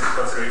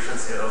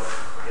considerations here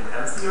in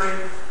M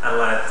theory, and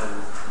led to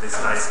this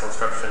nice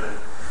construction in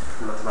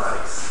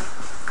mathematics.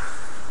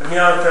 Let me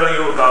now tell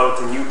you about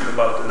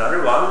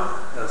another one,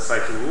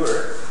 slightly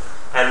newer,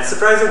 and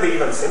surprisingly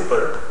even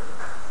simpler,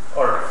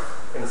 or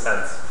in a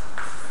sense.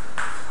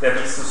 They're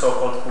these two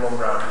so-called Coulomb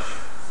branch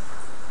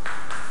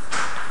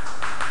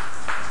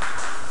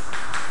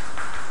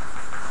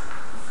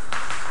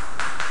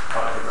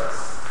algebras.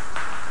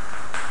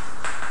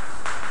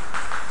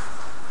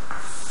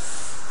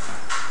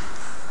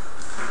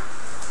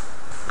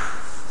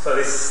 So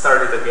this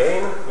started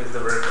again with the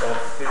work of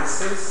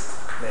physicists,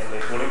 namely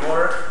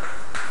Bullimore,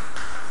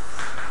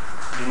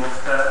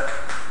 Dimofte,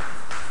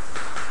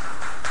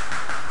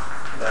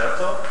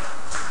 Dato,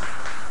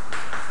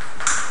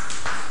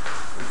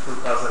 in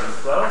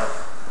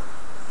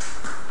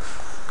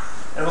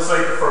 2012, and was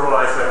later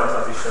formalized by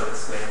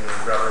mathematicians, namely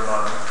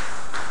Braverman,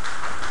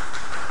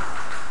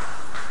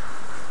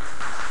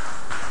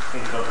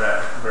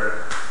 Berg,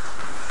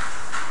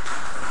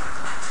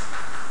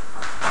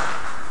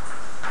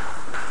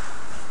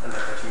 and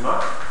Nakajima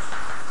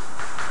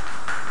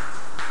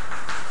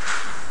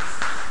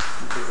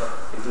in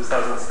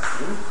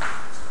 2016,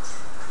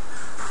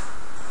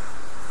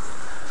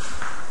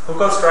 who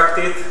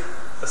constructed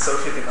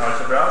associative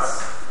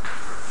algebras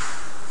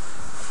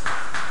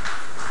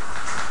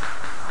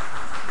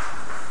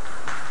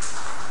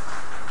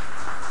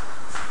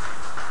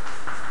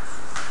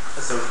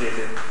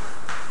associated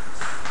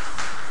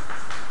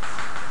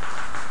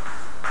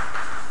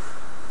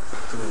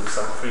to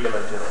some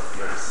three-dimensional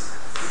theories.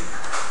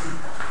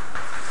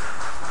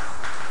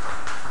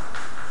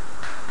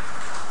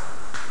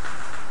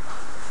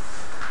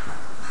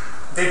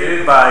 They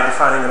did it by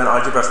defining an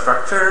algebra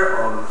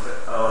structure on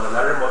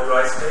another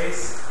moduli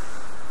space.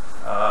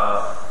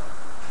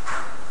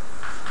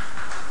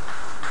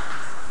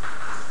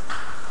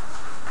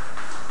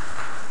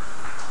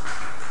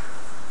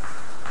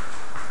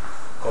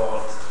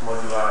 Called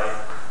moduli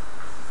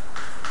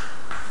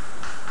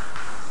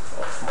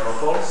of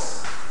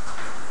monopoles.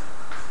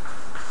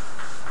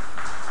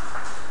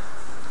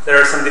 There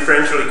are some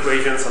differential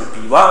equations on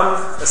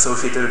P1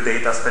 associated with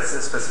data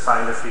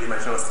specifying the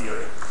three-dimensional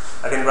theory.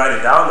 I can write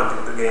it down,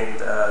 but again,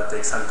 it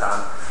takes some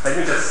time. Let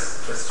me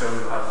just show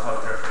you how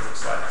it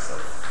looks like. So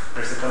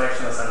there's a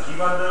connection of some G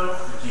bundle.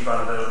 The G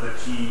bundle, the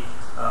G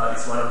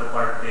is one of the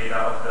part data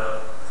of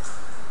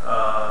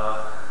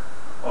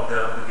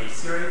the gauge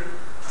theory,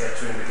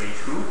 capturing the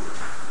gauge group,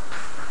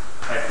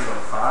 acting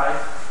on phi,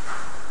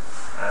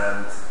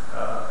 and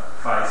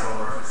phi is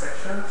homomorphic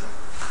section.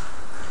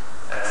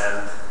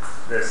 And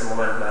there's a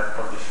moment map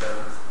condition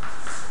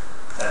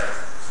that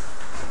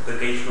the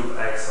gauge group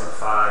acts on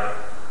phi.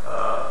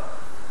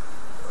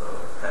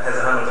 Has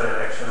a Hamiltonian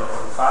action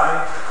on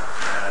phi,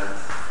 and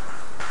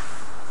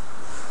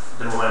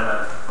the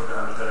moment for the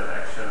Hamiltonian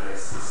action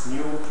is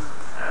mu,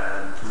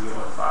 and mu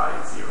on phi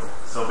is 0.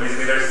 So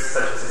basically there's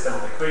such a system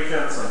of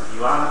equations on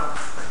P1,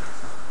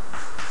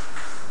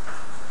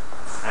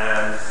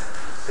 and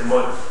the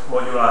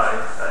moduli,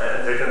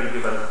 they can be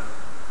given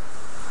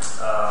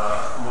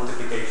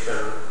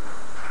multiplication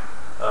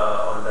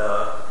on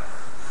the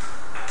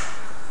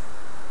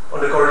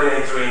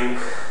coordinate ring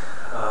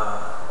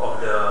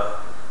of the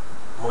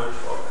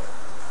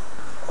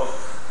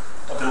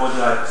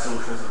moduli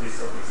solutions of these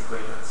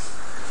equations.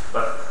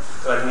 But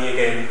let me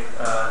again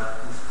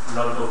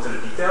not go to the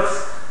details,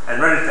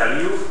 and rather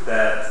tell you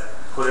that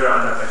Kodera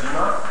and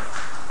Nakajima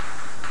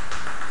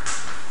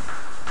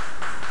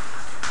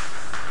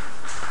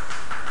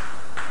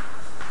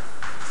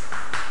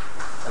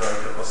and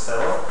Enrico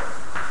Costello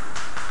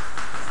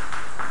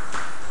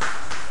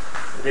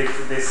did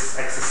this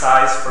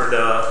exercise for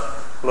the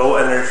low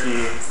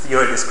energy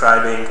theory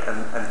describing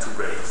and two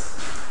brains.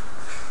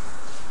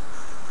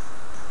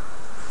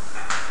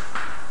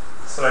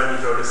 So let me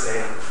draw the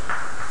same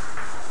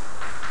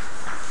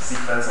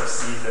sequence of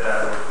C's that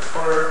I wrote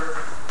before.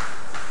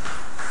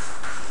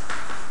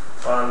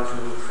 1,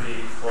 2,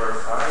 3, 4,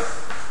 5.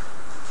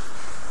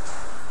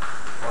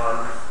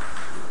 1,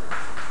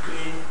 2,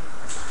 3.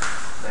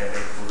 Maybe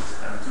I put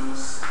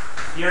M2s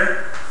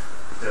here.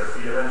 They're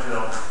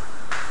three-dimensional,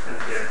 and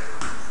here.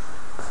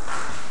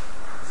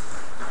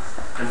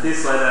 And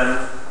this led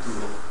them to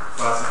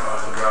class of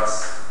algebras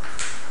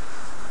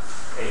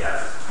AN.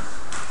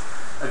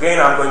 Again,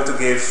 I'm going to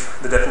give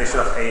the definition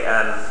of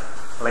AN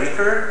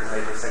later, in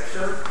later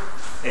section,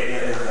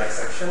 in the next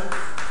section.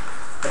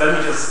 But let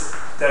me just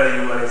tell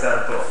you an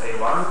example of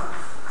A1.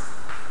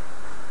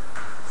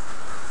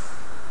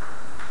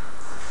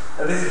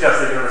 And this is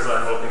just a universal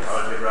enveloping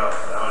algebra,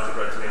 an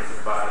algebra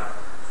generated by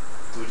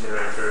two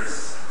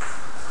generators.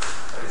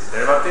 And this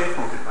derivative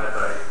multiplied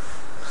by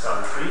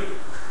epsilon 3.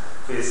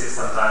 This is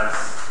sometimes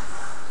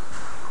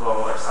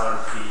called epsilon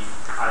 3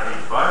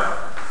 IH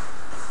bar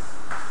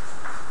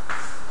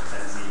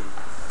and Z.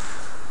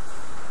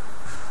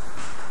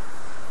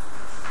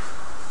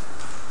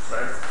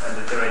 Right? And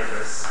the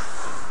generators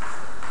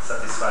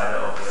satisfy the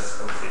obvious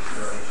computation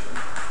relation.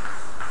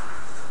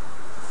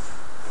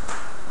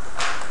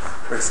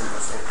 Very simple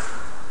thing.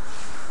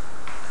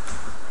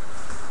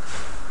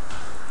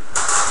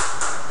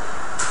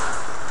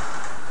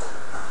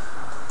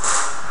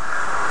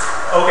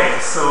 Okay,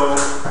 so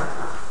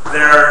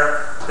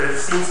there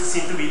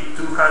seem to be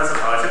two kinds of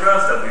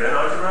algebras, WN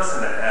algebras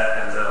and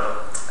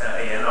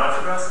AN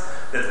algebras,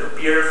 that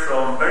appear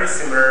from very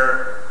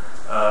similar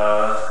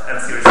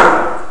M-series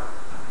code.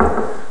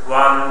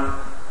 One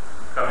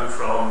coming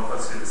from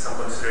some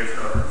consideration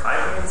of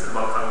M5 brains and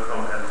one coming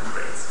from M2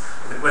 brains.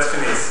 The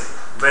question is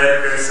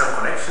whether there is some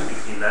connection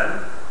between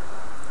them,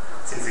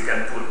 since we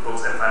can put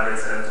both M5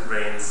 brains and M2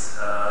 brains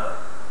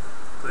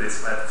to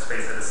this web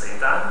space at the same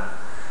time.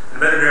 And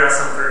whether there are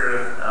some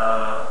further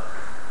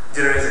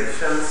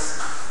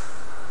generalizations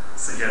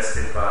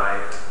suggested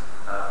by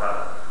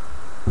Pavel.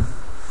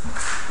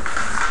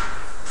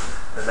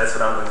 And that's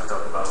what I'm going to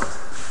talk about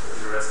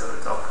in the rest of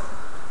the talk.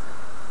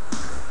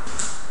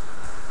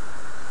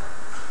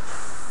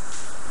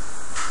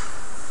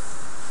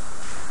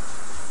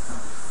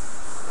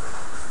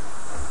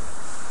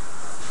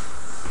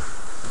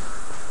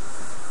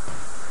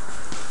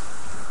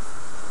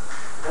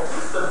 What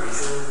was the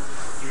reason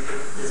you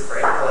picked this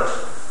brain? Or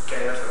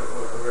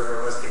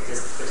whoever was picked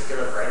this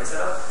particular brain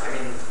setup? I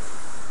mean,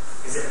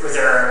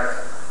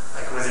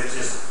 was it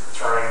just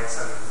throwing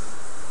some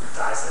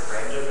dice at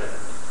random and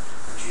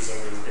choosing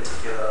these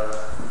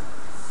particular?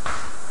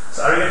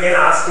 So are you again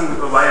asking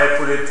why I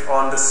put it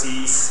on the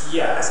C's?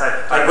 Yeah.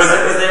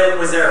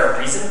 Was there a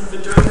reason for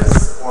doing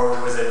this, or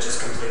was it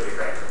just completely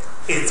random?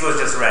 It was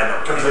just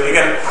random. Completely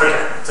random. Okay.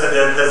 So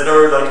there's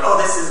no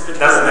this is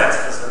doesn't matter.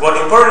 What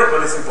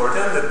is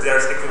important that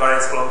there's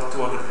equivalence along the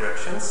two other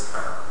directions.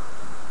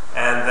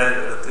 And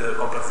then the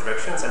complex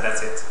directions, and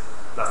that's it.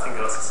 Nothing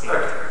else is here.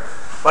 Okay.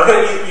 One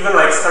can even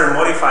start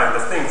modifying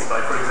the things,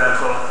 like for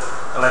example,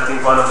 letting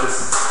one of the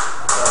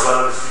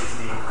C's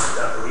be, for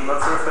example,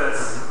 Riemann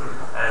surface,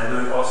 and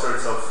doing all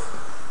sorts of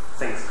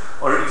things,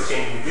 or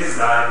exchanging this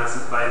guy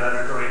by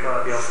another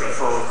Radial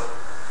threefold,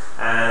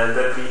 and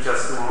that we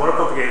just do more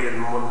complicated,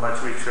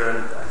 much richer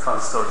and fun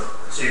story.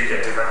 So you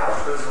get different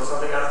algebras or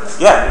something out of this?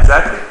 Yeah,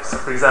 exactly. So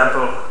for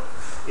example,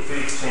 if you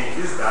exchange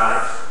this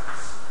guy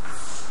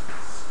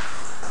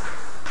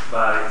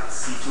by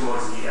C2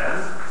 mod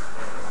Zn,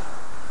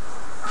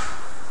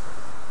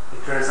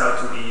 it turns out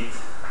to be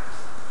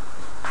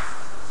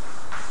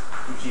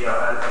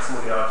 2GLn as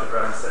Moody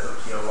algebra instead of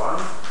GL1.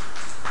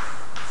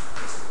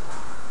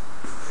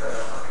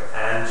 Okay.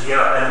 And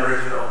GLn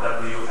version of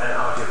WN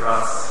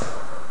algebras.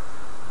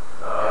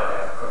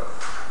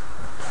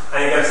 And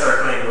you can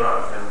start playing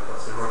around, you can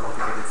consider more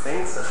complicated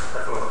things and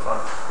have a lot of fun.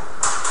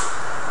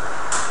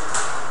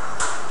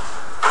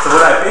 So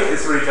what I picked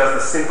is really just the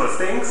simple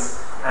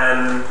things,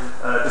 and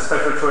the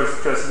special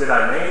choices that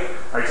I made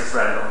are just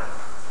random.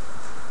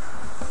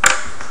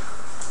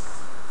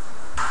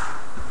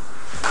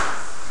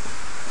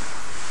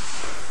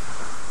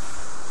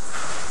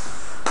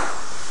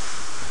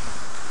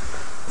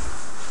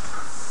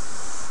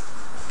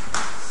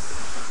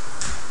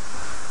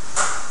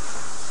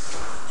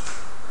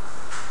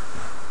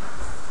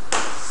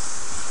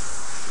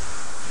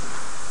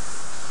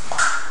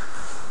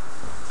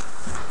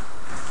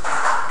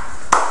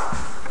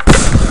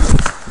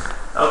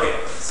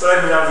 So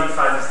let me now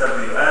define this Wn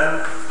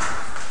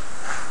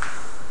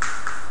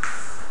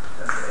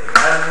as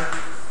An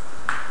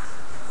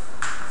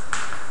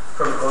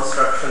from a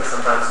construction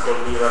sometimes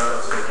called Mira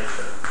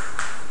transformation.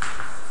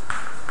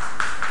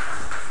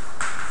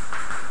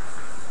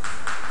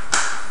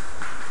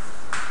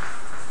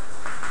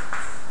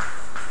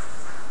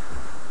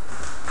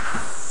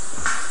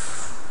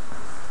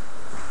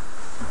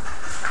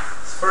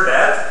 So for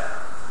that,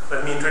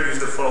 let me introduce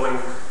the following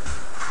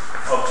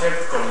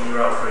object called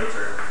Mira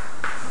operator.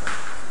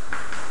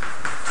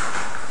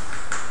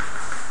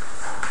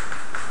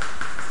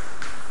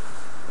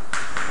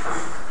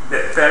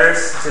 That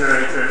pairs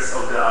generators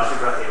of the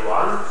algebra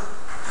A1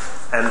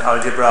 and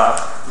algebra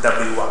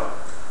W1.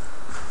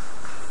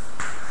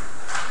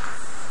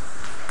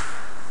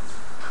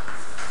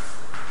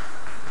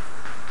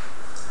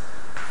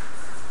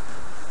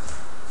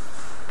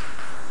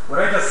 What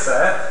I just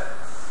said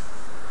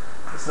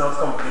is not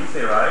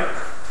completely right,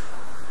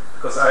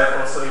 because I have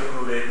also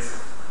included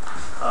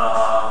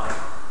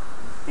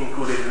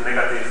the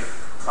negative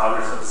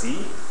powers of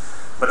z,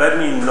 but let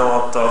me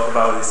not talk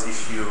about this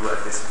issue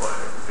at this point.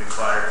 It would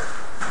require,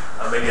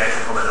 maybe I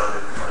can comment on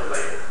it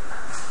later.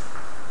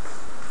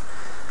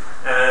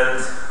 And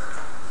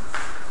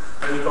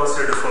let me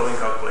consider the following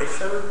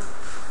calculation,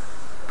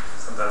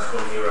 sometimes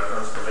called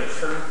Miroslav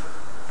transformation.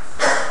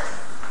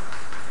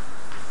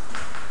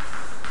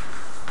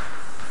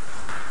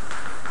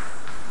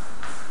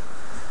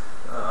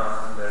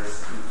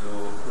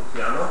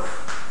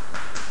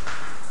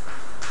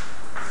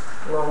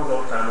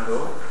 Long time ago.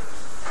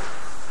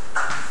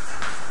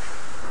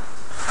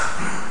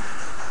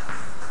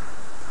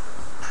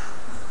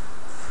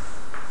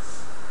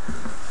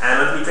 And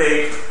let me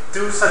take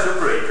two such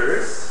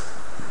operators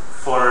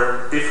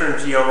for different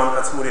GL1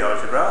 Katsumuri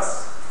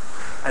algebras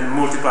and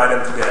multiply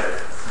them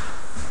together.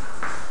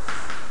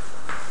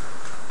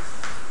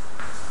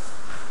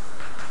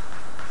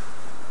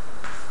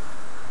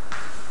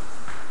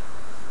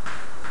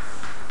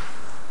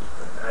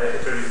 I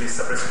introduce this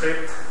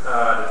superscript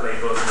that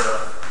labels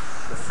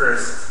the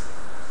first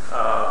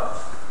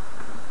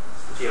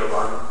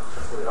GL1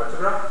 Katsumuri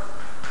algebra.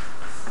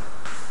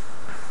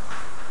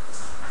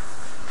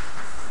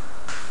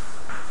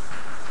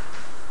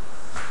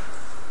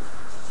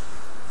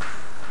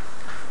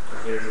 And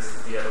here is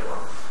the other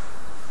one.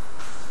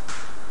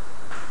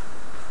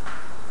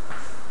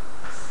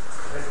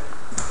 Okay.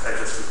 I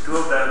just took two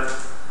of them,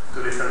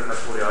 two different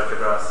Katsumuri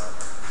algebras,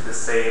 the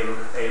same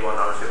A1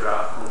 algebra,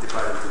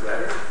 multiply them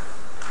together.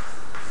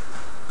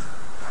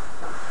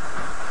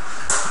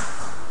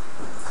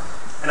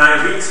 And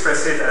I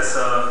re-express it as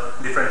a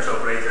differential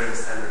operator in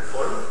standard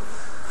form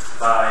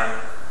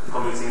by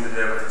commuting the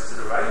derivatives to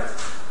the right.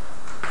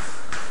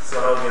 So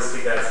I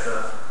obviously get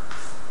the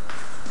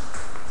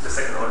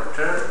second order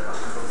term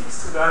coming from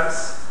these two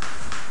guys.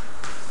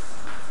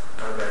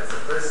 I'll get the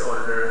first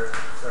order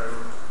term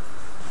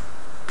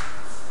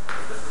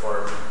in the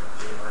form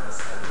G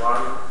minus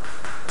N1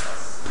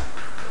 plus G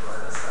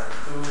minus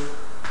N2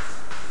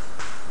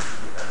 G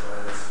N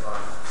minus 1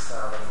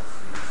 epsilon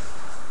 3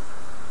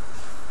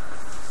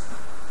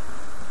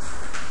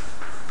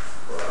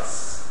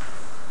 plus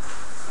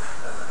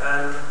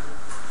Fn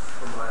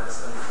from minus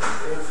N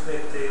to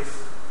infinity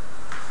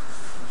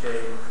J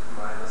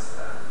minus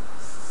N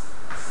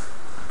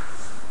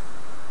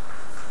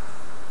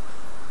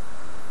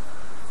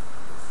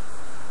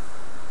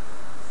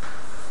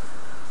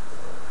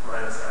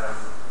minus M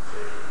J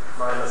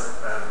minus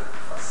N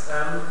plus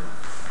M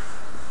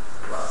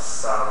plus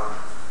sum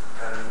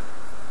N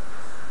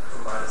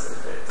from minus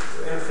infinity to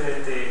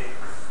infinity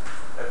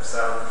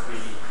epsilon 3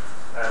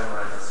 M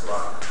minus 1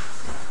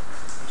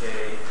 J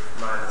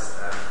minus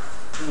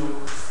N2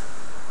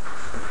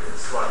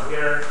 is 1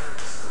 here,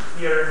 it's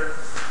 2 here,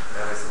 and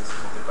everything is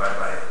multiplied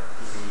by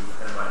Z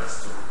N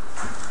minus 2.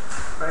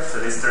 Right, so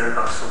this term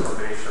comes from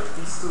combination of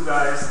these two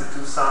guys, the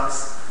two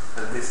sums,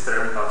 and this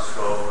term comes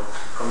from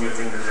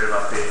commuting the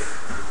derivative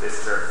with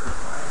this term.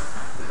 Right?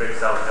 It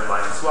breaks down N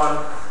minus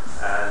 1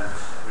 and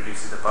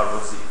reduces the power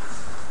of Z.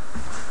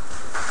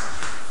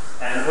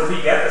 And what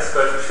we get as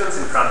coefficients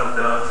in front of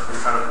the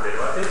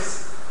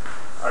derivatives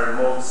are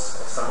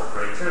modes of some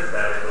operator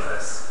variable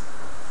as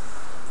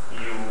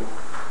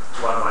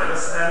U1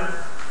 minus N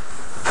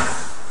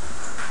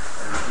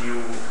and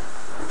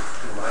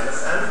U2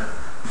 minus N.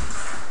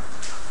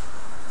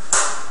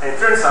 And it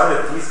turns out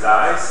that these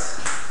guys,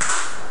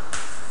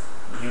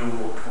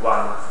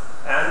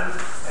 U1N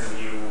and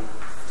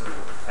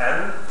U2N,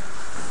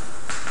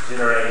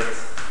 generate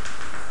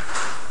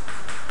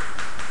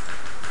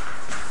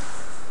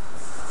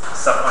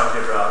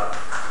subalgebra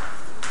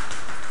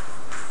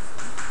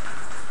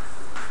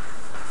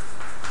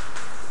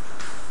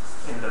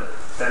in the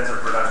tensor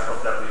product of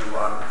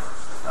W1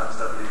 times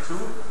W2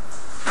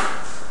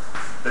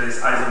 that is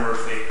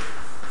isomorphic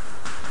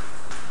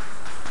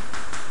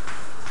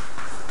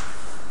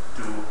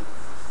to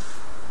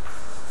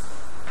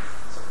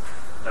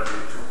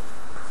W2.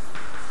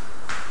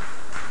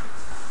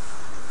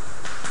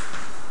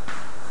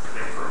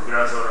 Again, from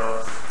Grazoro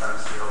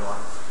times 0,1.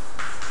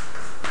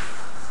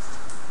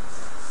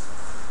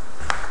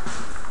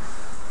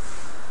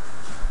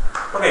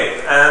 Okay,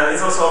 and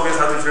it's also obvious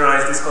how to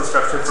generalize this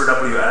construction for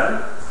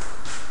Wn.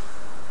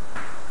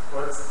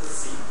 What's the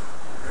C?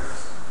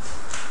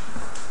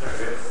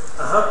 Okay.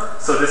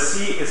 So the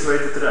C is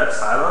related to the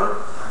epsilon,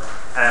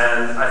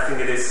 and I think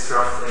it is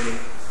roughly,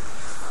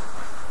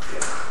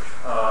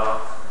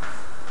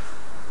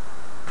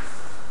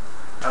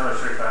 I'm not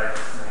sure if I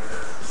made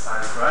the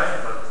signs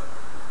right, but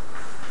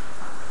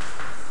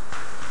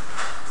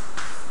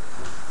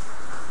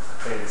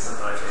I think it's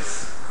something like this.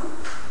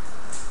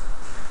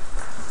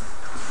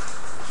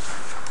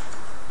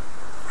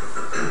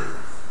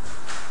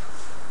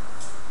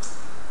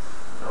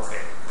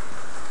 Okay.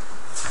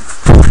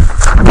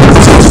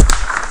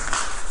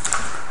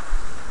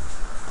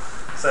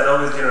 So an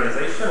obvious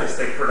generalization is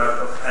take product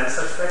of n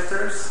such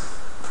vectors.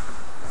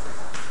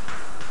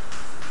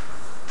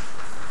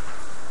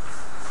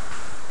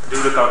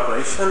 Do the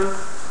calculation.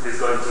 This is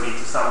going to lead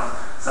to some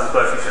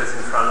coefficients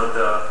in front of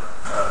the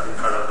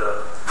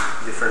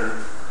different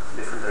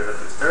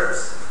derivative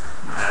terms,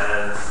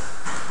 and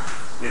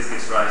this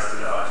gives rise to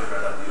the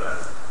algebra Wn.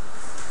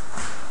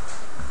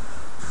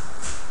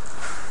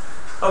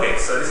 Okay,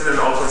 so this is an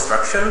old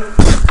construction.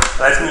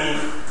 Let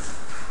me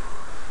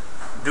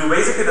do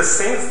basically the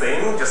same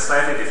thing, just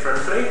slightly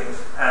differently,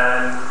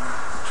 and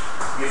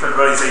give a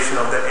realization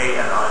of the A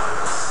n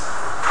algebras.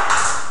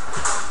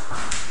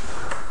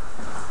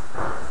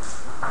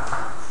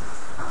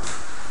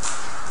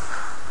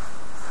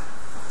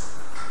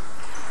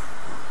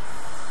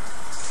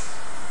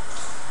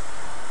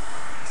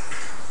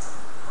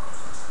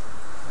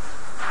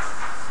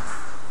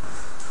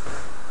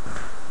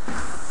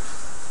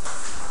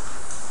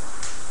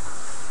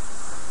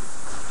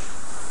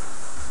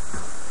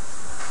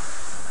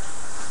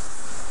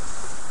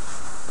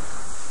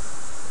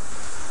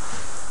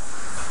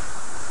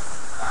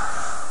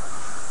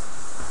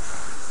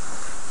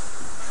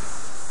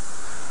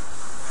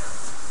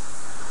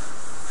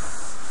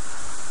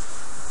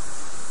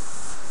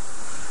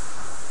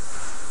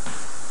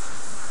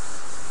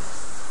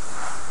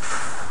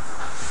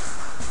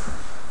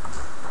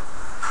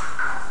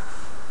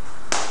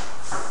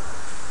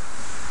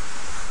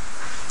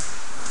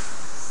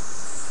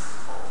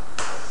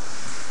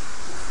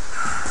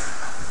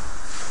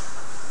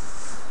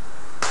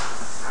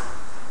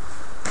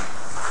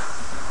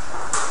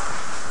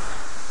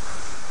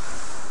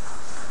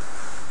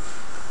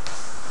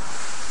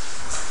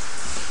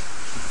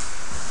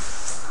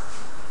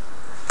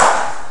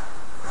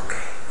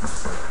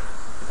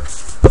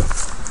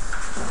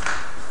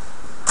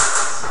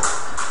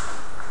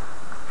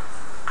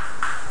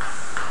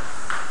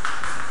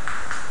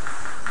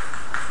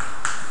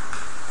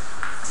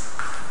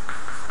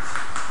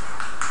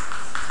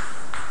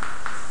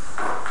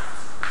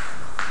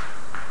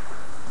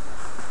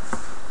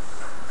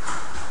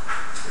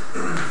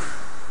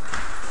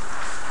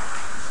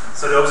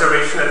 So the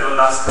observation that will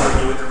last to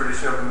a new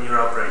interpretation of the mirror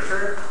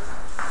operator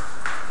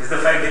is the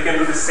fact that you can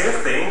do the same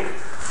thing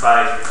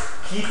by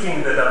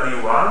keeping the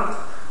W1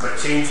 but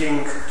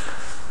changing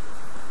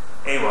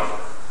A1.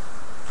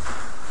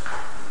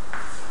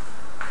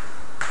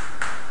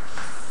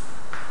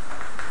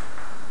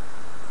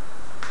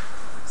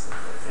 So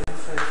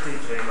infinity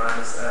J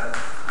minus N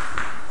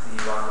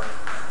Z1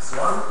 is 1.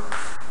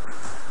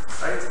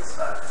 Right?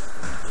 So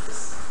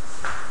this.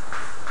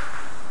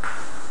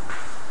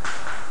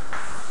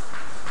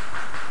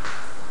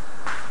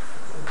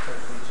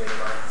 J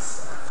minus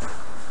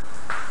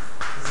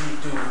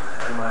Z2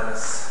 and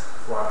minus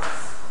 1.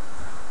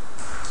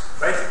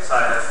 Right? So I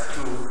have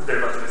two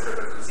derivatives with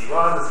respect to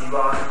Z1,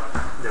 Z1,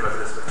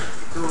 derivatives with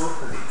respect to Z2,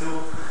 Z2,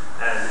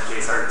 and the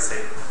J's are the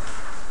same.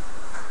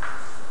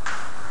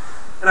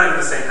 And I do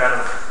the same kind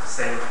of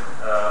same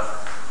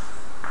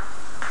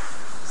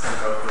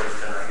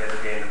calculation. I get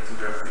again the two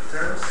derivative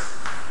terms.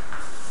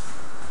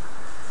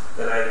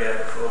 Then I get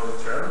the following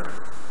term.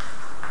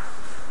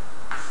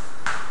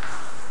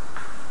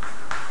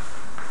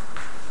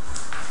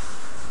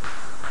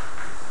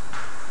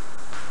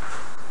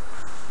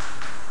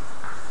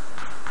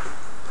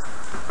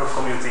 From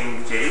commuting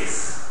J's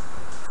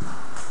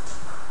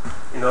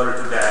in order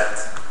to get,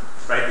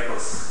 right,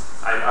 because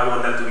I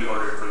want them to be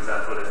ordered, for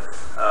example,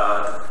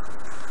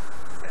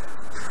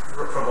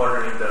 from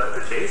ordering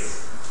the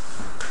J's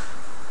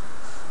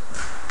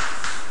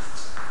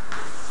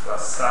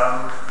plus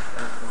sum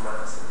n from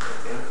minus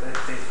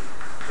infinity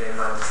J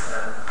minus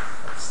n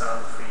of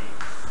sum 3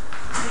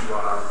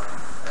 Z1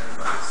 n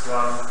minus 1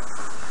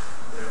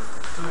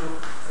 derivative 2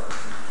 from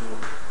Z2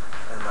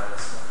 n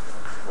minus 1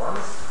 derivative 1.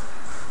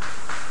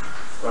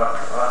 Well,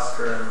 the last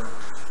term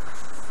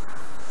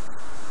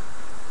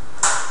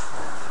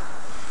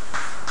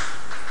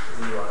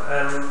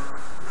Z1n,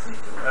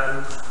 Z2n,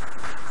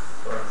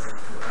 or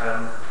Z2n,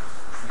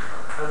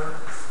 Z1n,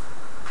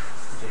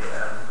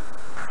 Jn,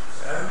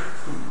 Jn.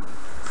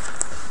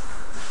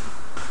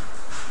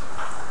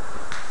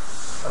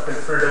 Okay,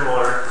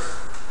 furthermore,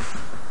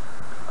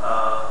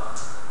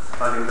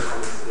 finding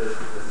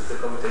the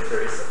commutator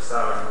is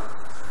epsilon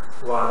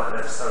 1 and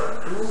epsilon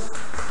 2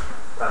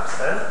 times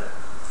n.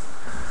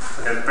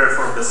 I can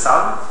perform the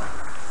sum,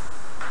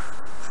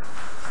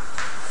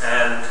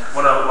 and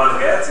what I want to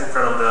get in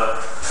front of the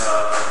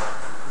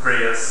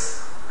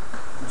various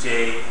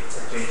J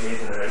and JJ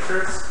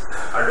generators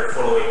are the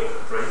following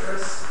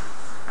operators: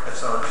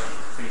 epsilon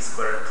 3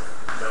 squared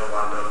del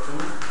 1 del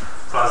 2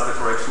 plus the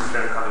correction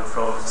term coming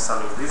from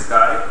summing this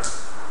guy, which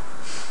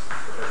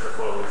has the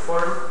following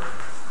form.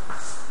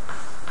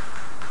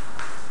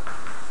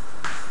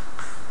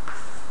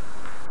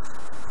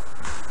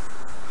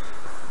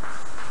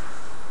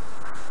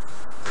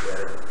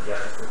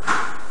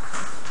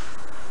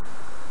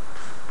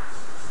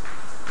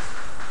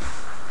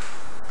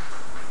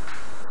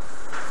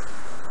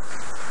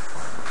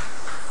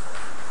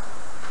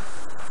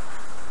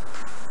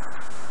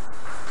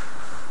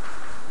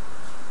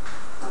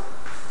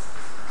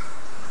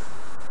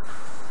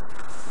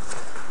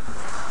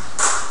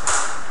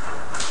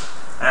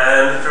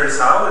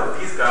 turns out that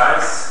these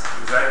guys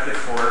exactly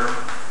form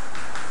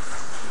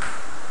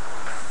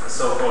a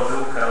so-called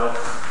local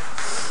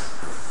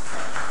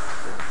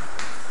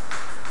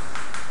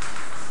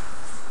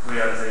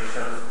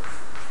realization.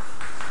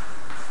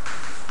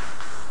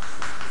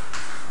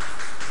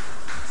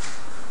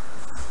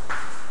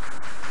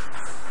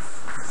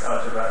 It's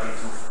algebra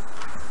A2.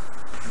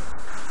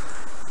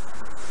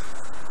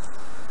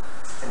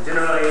 And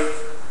generally,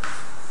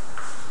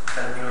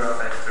 a neural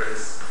vector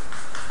is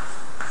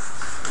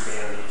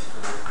again leads to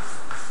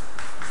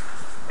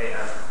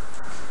AN.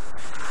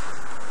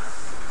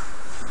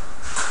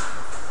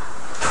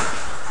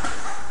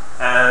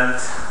 And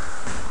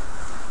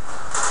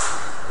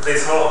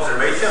this whole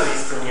observation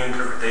leads to a new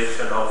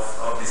interpretation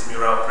of this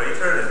neural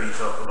operator that we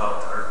talk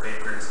about. Our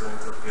paper is going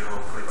to appear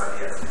hopefully by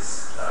the end of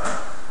this year.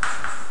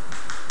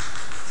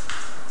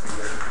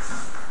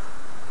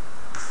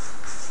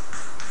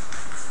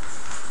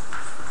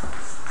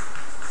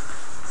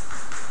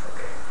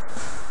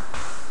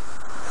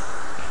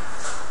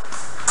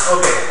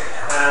 Okay,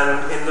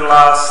 and in the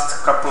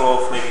last couple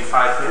of maybe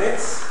 5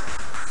 minutes,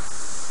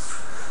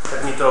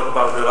 let me talk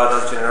about the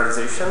Ladas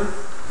generalization.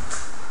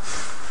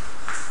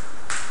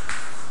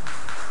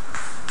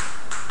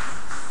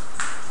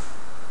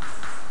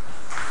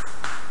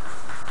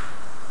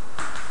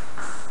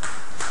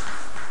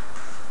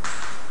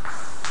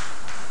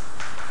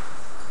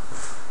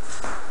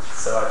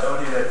 So I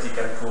told you that you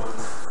can put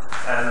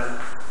N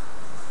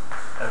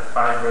and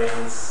 5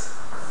 brains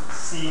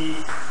C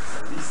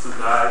and these two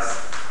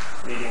guys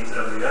leading to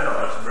the Vienna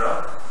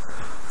algebra.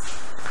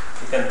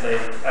 You can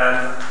take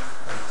N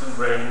and 2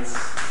 brains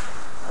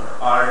on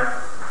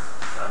R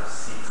and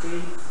C3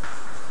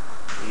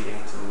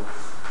 leading to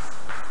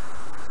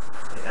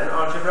the N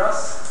algebras.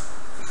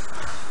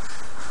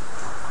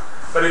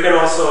 But you can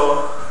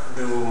also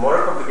do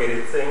more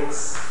complicated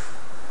things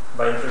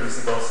by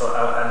introducing also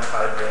L and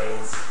 5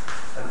 brains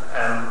and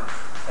M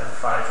and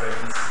 5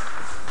 brains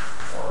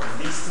on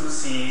these two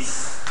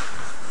C's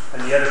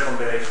and the other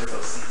combinations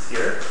of C's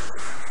here.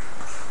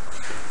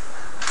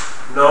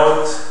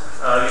 Note,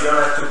 you don't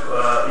have to,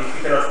 you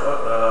cannot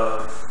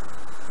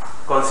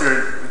consider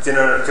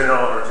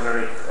general or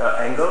generic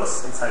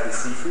angles inside the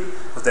C3,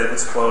 because that would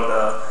spoil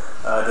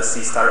the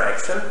C star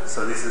action.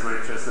 So this is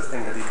really just the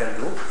thing that you can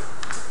do.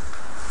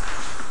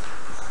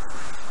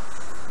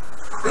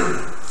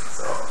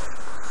 So,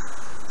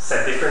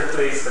 said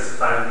differently,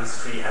 specifying these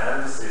 3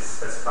 M's is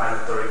specifying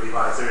the toric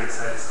divisor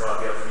inside this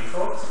Calabi-Yau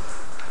threefold.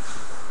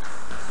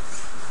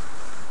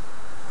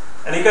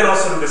 And you can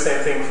also do the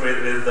same thing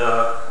with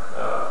the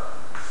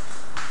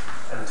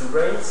M2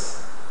 brains.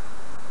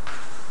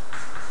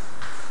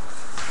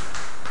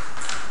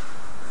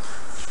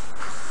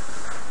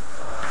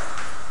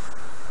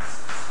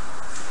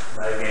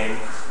 By again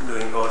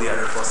doing all the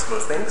other possible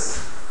things.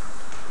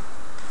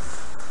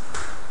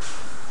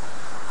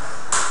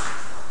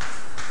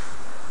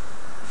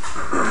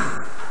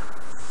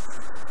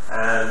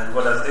 And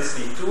what does this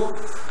lead to?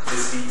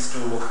 This leads to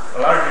a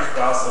larger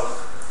class of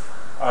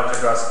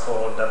algebras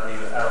called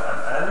W, L,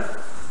 and N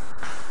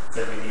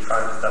that we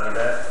defined as W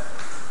there.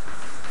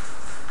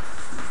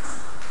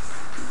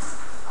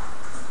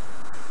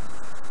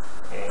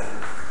 In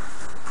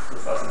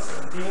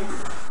 2017.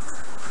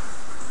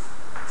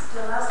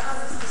 The last one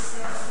is the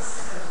same as the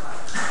second one.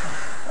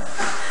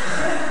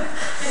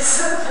 It's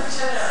a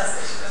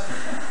generalization.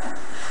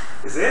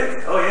 Is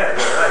it? Oh yeah,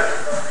 you're right.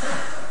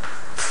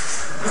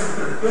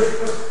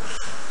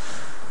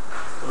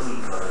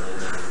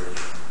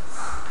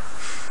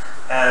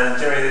 And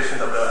generalization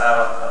of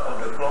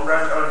the clone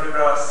branch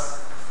algebras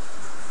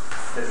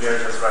that we are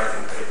just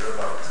writing paper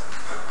about.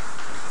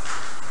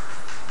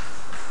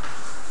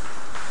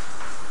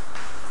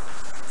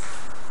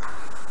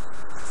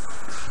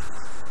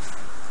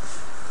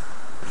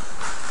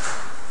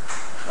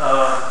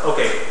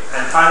 Okay,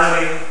 and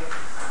finally,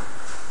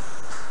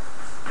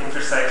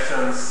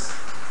 intersections,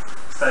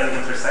 studying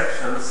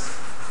intersections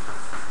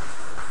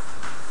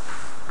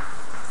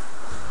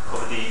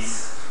of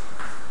these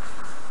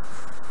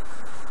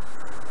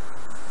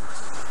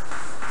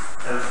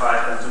M5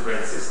 and 2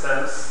 brain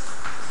systems.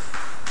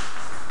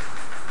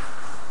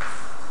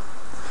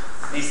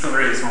 These two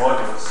various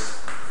modules,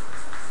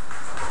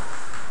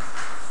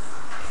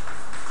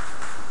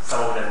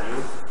 some of them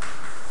new,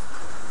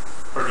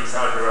 for these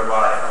algebra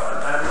Y, L,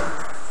 and N,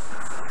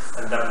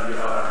 and W,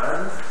 L, and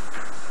N,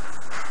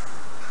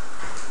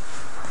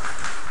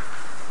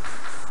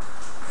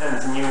 and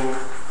new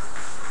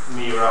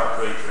mirror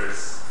operators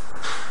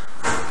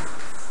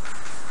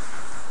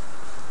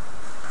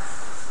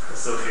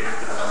associated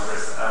with the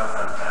numbers L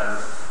and N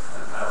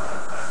and L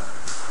and N.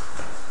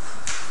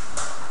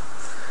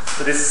 So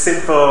this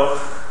simple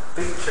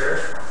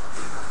picture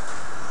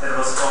that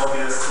was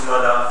obvious to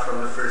Lada from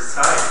the first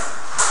sight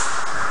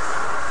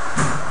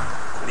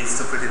leads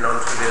to pretty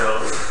non-trivial.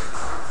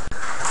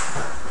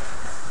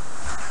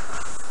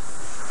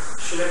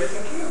 Should I be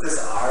thinking of this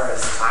R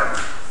as time?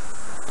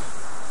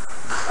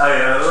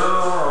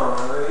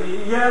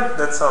 Yeah,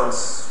 that sounds.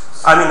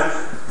 I mean,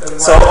 And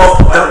so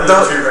why of do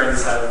the two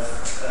brains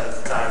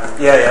have time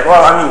Yeah. Well,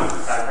 I mean,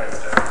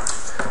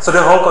 brainstorm. so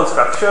the whole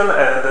construction,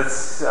 and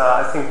that's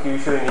I think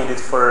usually needed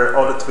for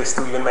all the twists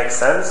to even make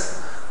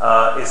sense,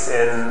 is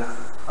in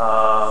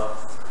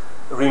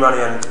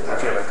Riemannian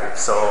geometry.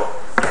 So.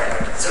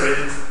 So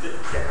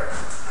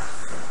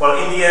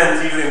Well, in the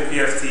end, even in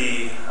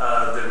PFT,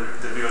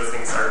 the real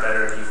things are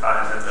better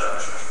defined than the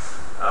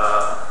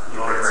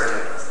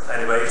logarithms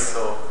anyway.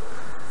 So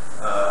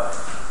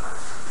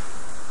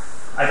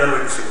I don't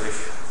really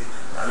English.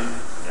 I mean,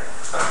 yeah.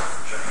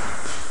 Sure.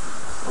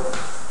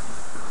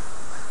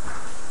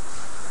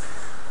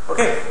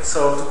 Okay,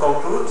 so to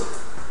conclude.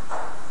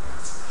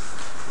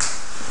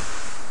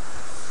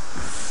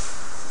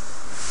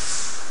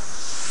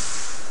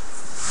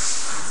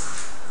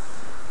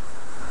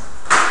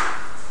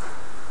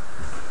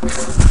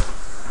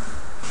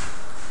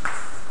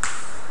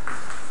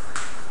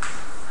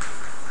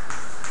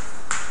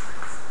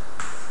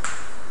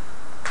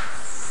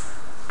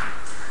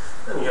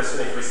 And just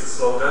finish with the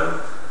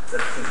slogan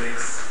that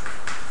physics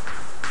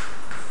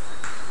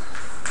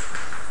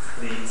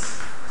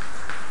leads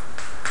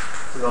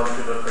to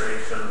non-trivial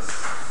predictions.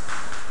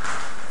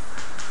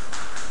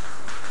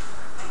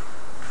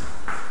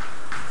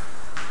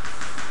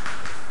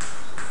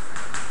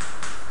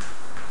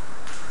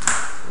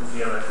 In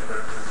geometric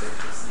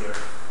representations here.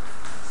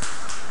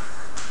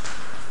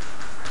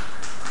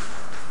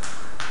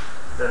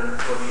 Then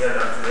what we have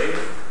done today,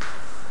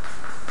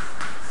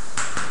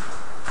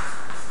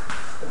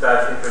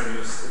 that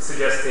introduced, it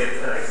suggested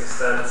an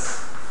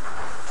existence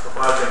of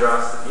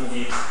algebras that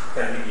indeed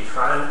can be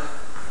defined,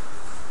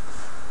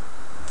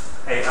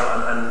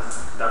 ALMN,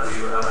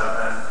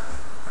 WLMN,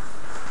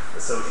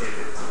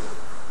 associated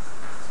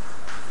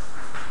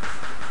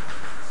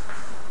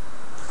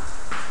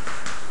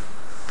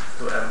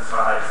to M5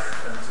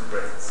 and two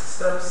bracket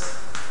systems.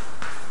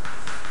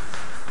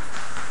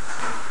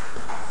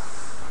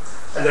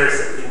 And there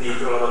is indeed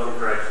a lot of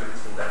interaction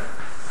between them.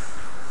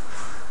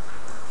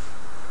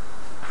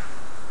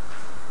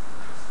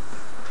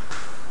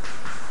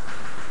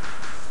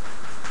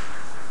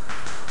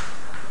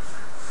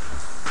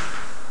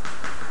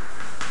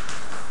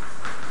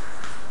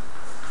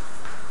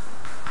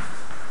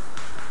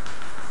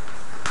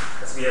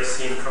 We have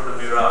seen from the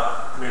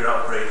mirror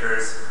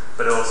operators,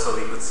 but also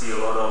we could see a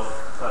lot of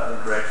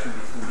interaction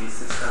between these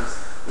systems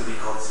when we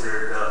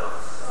consider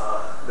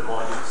the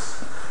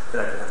modules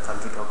that I don't have time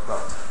to talk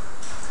about.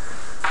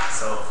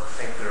 So,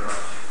 thank you very much.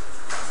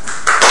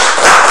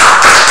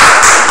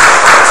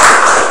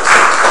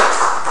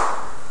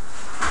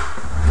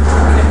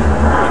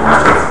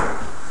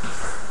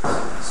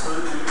 So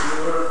you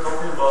were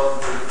talking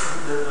about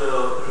the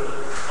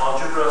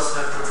algebras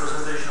have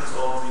representations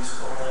on this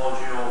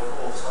homology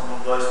of some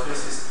moduli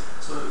spaces.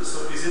 So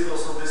is it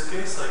also this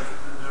case? Like,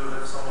 do you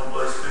have some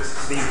moduli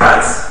spaces? These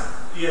guys?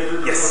 Yeah, the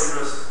Yes.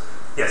 algebras.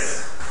 Yes.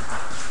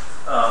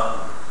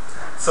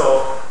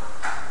 So,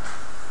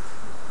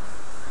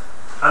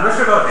 I'm not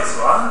sure about this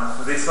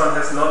one. This one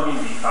has not been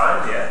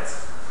defined yet,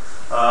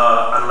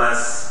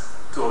 unless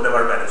two of them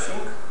are vanishing.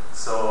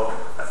 So,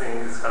 I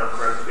think it's kind of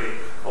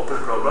currently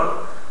open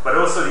problem. But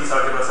also, these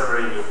algebras are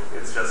very new.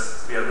 It's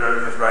just, we are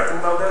just writing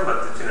about them,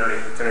 but the generic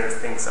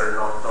things are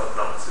not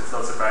known. So, it's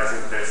not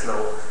surprising that there's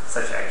no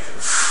such action.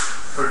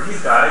 For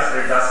these guys,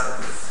 there does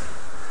exist.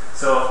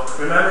 So,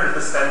 remember that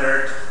the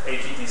standard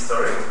AGT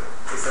story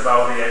is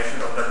about the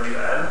action of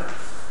Wn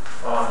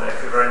on the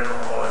equivalent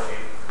homology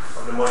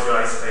of the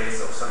moduli space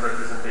of some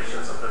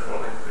representations of the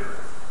following fluid.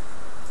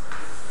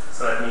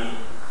 So let me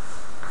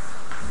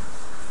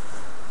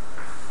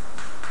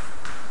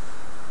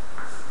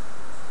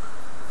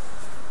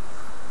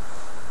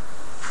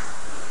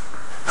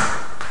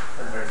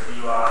and there's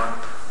V1,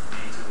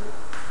 V2,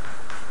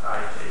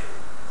 Ij,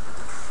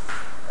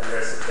 and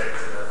there's subject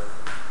to the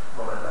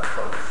momentum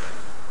condition.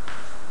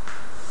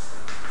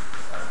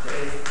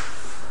 Ij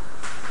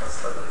plus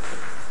stability.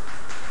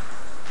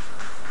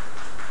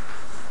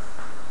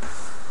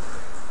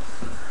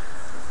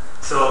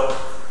 So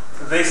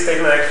this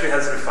statement actually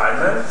has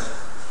refinement,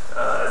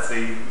 as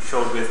we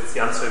showed with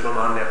Jan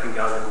Soibelman,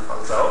 Yapingang, and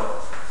Fang Zhao.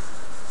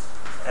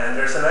 And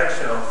there's an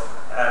action of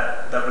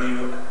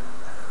W,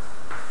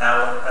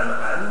 L, and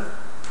N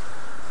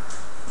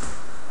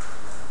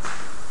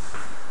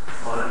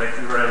on an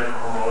equivalent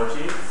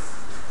homology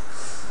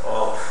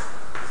of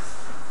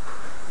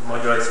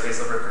moduli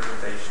space of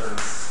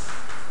representations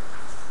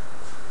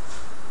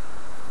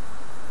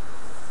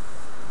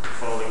the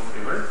following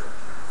flavor.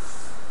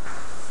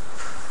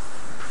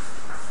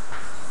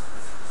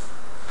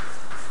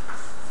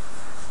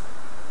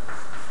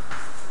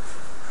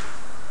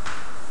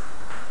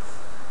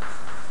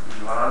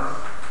 V1,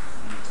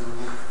 V2,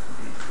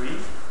 V3.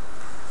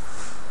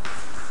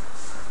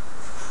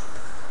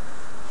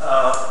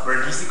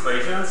 Where these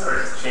equations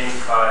are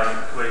exchanged by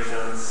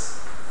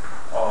equations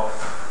of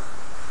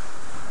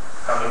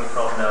coming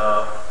from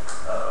the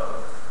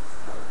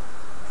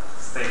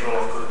stable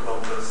of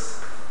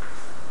locus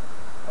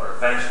or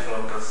vanishing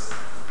locus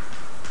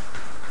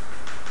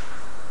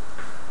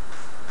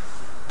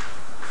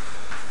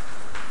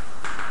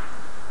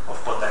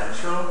of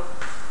potential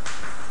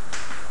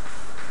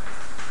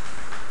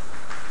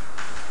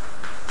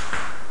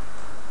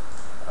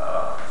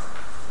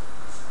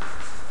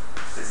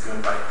It's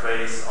given by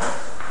trace of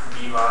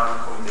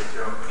B1 commuted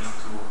from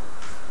B2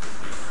 to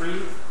B3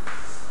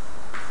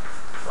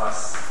 plus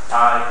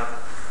I.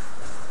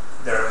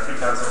 There are three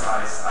kinds of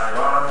I's: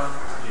 I1,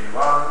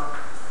 J1,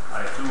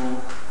 I2,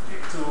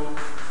 J2,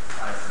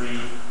 I3,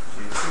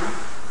 J2.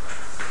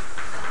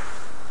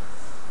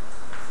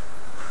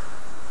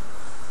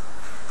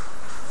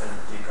 And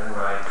you can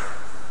write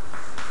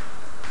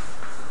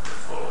the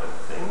following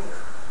thing.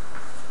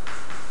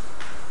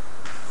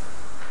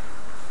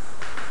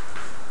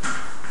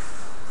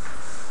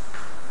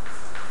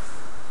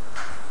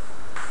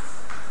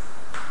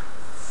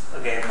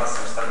 Again, plus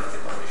some stability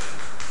condition.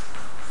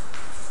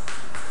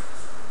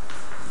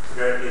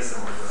 There is a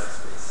modular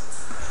space.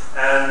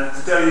 And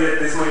to tell you that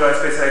this modular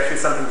space is actually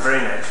something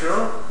very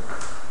natural.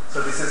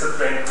 So this is a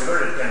train quiver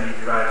that can be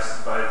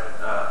derived by,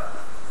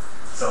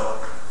 so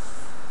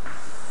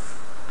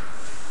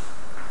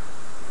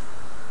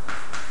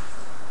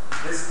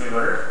this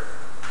quiver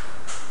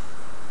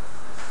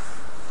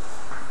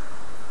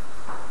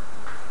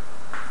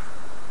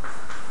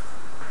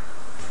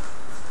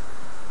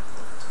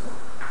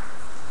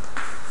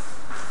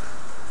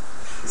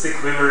is a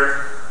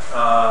quiver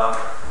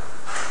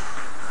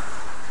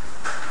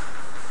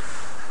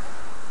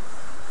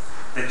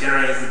that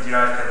generates the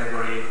derived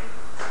category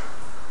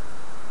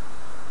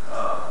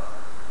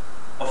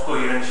of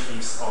coherent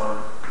sheaves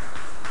on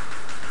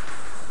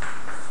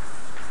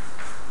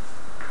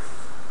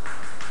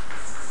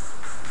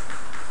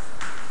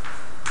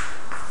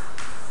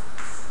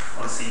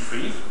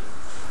C3,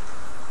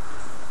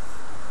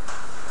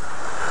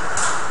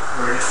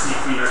 where the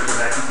C3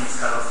 represents these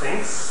kind of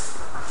things.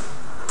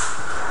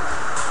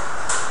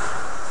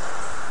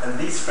 And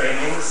these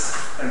framings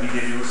can be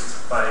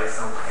deduced by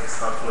some X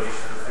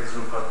calculation, X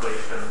rule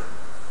calculation.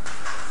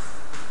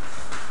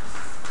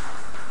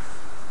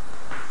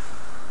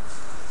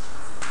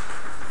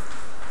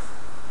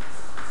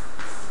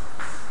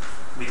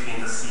 Between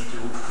the C2,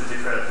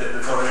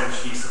 the coherent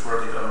sheaves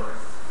supported on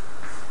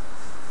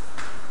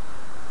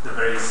the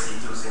various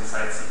C2s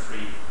inside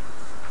C3,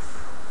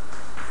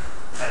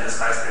 and the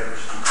skyscraper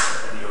sheaves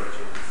at the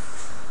origin.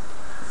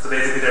 So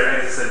basically there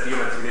is a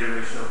geometric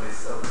derivation of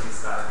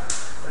this guy.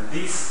 And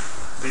this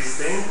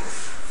thing,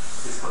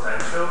 this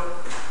potential,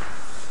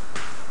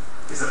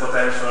 is a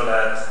potential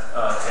that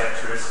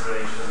captures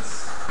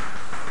relations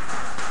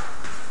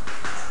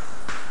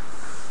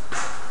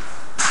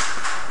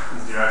in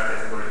the derived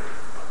category.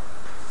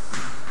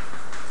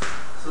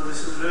 So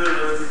this is really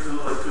related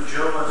to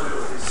geometry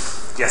of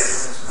this.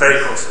 Yes, very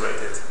close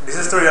related. This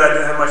is a story that I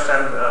didn't have much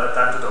time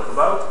to talk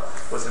about,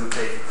 because it would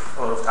take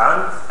a lot of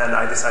time, and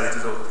I decided to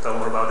talk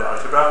more about the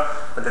algebra.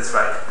 But that's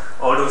right.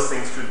 All those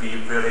things should be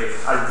really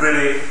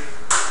very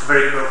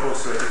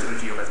close related to the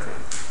geometry.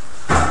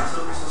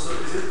 So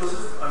is it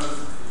possible? I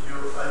mean,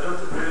 I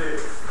don't really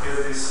get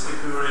this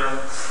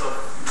equivalent stuff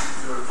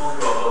you were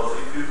talking about.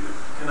 If you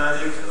can I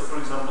take, for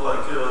example,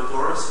 like a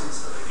torus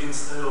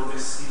instead of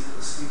this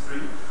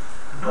C3,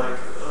 like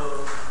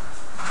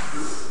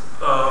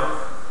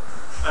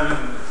I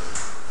mean,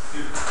 we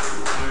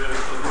were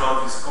talking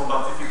about this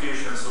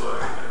compactification, so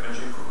I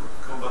imagine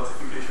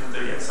compactification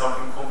taking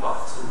something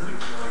compact, so taking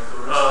like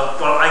torus.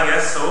 Well, I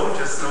guess so.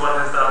 Just no one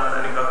has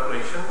done any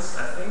calculations,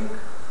 I think.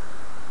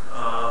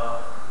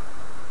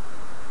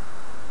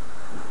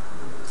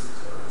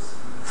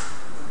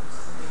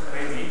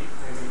 Maybe.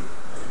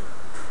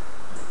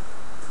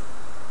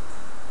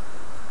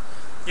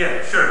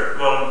 Yeah, sure.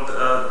 Well,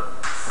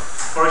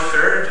 for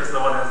sure, just no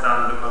one has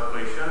done the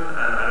calculation, and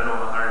I don't know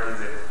how hard is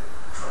it.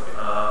 Okay.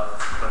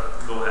 But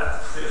go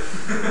ahead.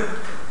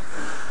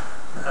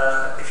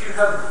 If you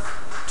have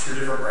two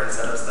different brain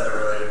setups that are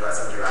related by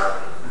some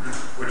duality,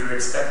 would you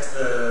expect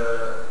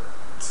to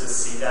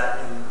see that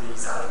in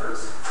these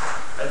algebras?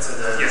 Right? So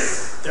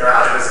yes, there are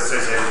algebras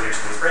associated with each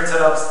of these brain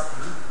setups.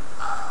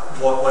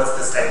 What's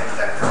the statement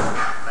then?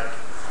 Like,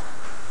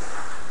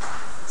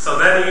 so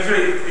then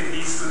usually it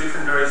leads to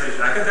different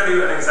realization. I can tell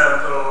you an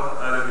example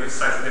that gives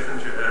slightly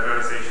different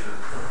realization.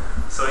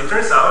 So it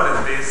turns out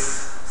that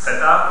this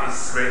setup is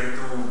related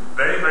to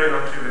very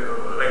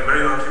non-trivial,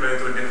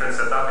 to a different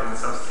setup in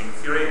some string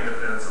theory in the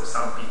presence of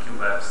some PQ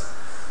webs.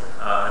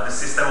 The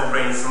system of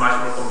brains is much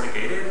more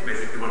complicated.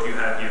 Basically, what you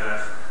have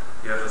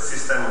a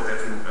system of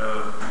different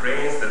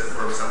brains that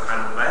form some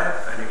kind of web,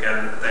 and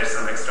there's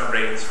some extra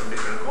brains from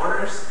different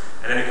corners,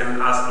 and then you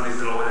can ask what is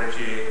the low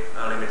energy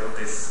limit of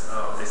this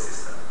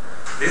system.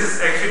 This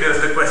is actually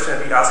the question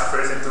that we asked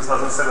first in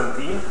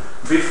 2017,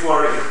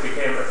 before it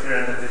became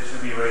apparent that it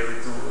should be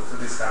related to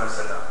this kind of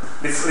setup.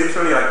 It's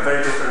literally like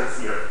very different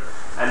theory.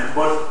 And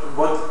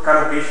what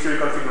kind of gauge theory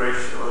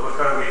configuration, or what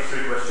kind of gauge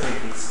theory question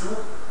it leads to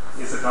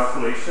is a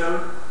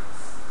calculation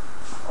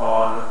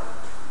on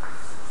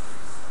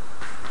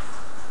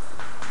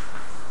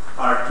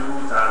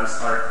R2 times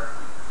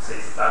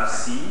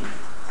C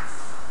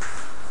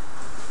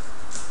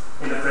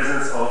in the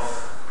presence of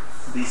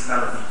these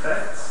kind of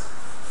defects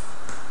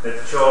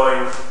that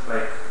join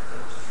like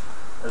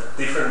a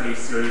different gauge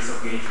series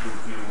of gauge group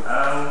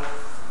UL,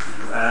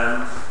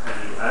 UM, and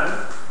UM.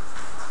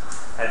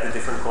 at the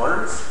different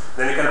corners.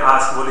 Then you can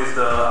ask what is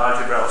the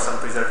algebra of some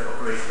preserved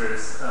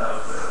operators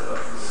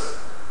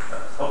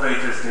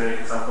during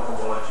some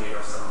cohomology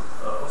of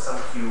some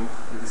Q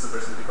in the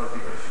supersymmetric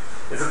configuration.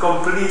 It's a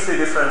completely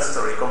different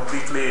story.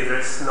 Completely,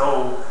 there's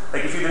no,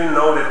 like if you didn't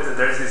know that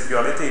there's this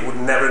duality, you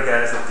would never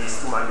guess that these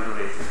two might be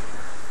related.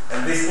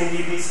 And this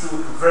indeed leads to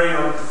very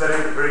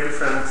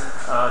different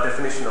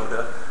definition of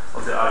the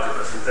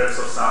algebras in terms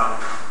of some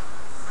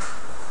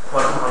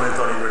quantum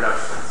Hamiltonian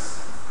reductions.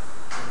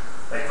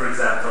 Like for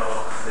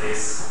example,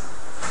 this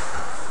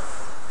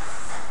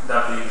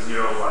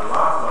W01,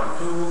 1,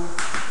 2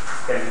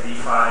 can be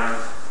defined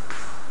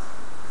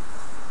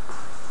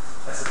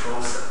as a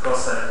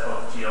coset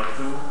of GL2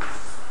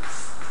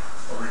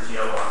 over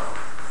GL1.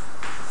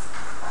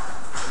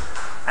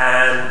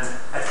 And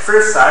at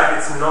first sight,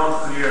 it's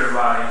not clear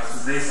why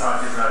this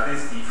algebra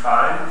is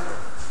defined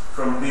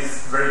from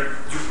this very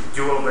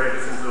dual, very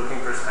different looking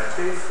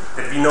perspective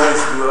that we know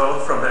is dual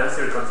from the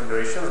M-theory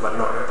configurations, but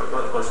not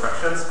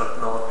constructions, but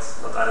not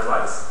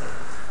otherwise.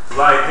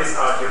 Why this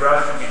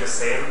algebra should be the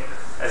same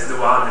as the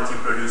one that you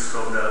produce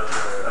from the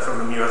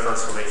mirror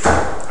transformation,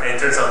 and it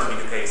turns out to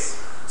be the case.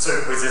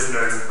 So was this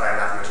learned by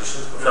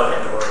mathematicians before? No.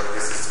 Or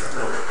this is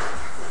No.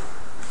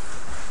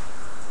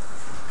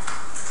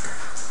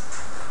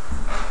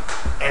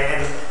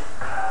 And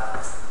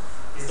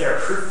is there a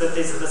proof that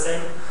these are the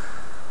same?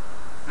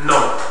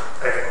 No.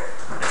 Okay.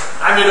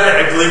 I mean,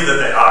 I believe that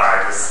they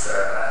are.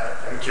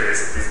 I'm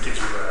curious if this gives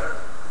you a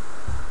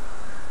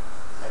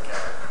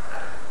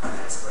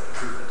nice way to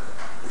prove it.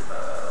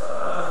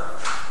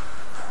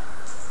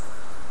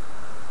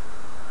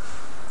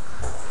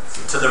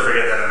 To the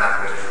figure that a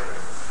mathematician would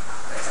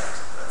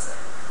accept, let's say.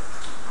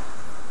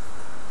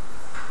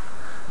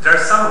 There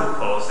are some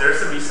loopholes.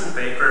 There's a recent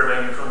paper,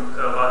 maybe from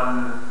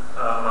 1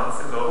 month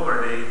ago,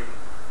 where they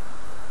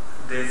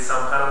did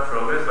some kind of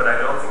progress, but I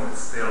don't think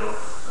it's still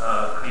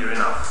clear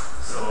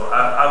enough. So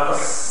I would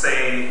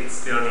say it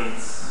still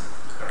needs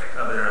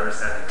a better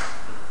understanding.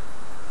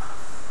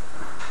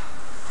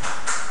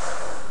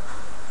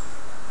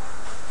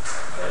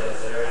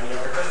 Is there any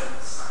other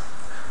questions?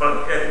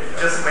 Well,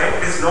 just make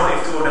this known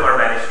if two of them are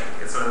vanishing.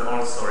 It's an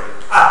old story.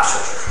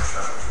 Sure.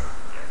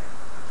 Yeah.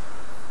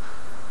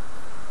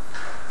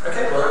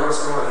 Okay, well, I was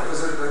going to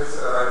visit this.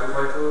 I would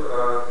like to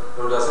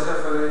does it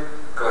have any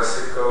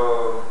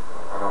classical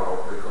analog?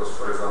 Because,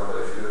 for example,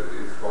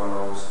 if one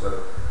knows that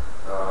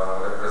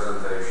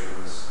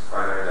representations,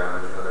 finite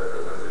dimensional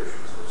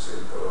representations of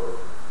simple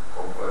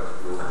complex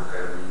group can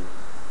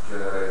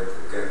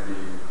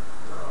be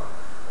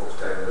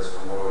obtained as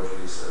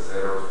homologies, as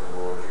zeros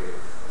homology,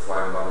 of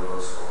line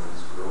bundles from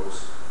these groups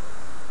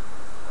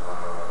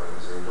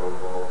using dot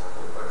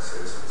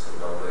complexes and some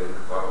doubling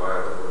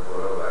via the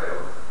Borel veil.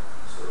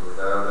 So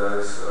there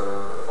is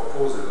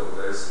opposite of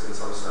this in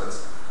some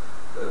sense,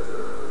 that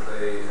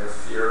they have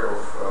fear of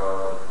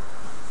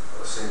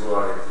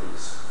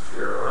singularities,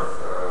 fear of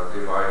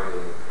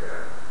dividing,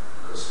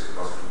 because it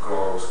must be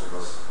closed, we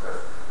must have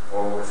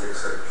homomorphic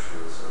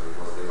sections, and we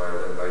must divide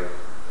them by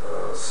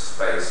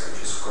space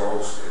which is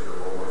closed in the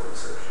homomorphic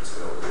sections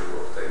in order to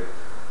obtain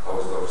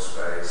Hausdorff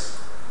space,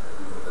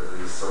 at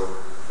least. So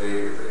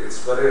it's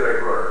very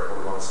regular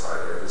on one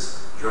side, and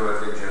it's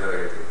geometric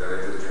generating, then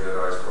it is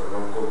generalized for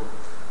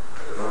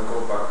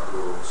non-compact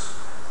groups,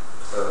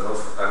 not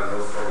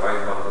for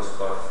line bundles,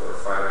 but for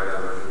finite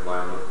dimensional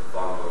line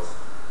bundles.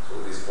 So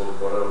this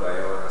Borel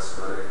veil has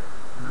many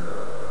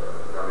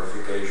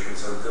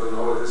ramifications. Until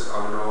now, it is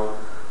unknown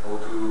how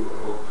to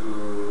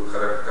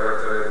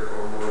characterize the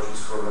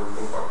cohomologies for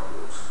non-compact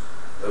groups.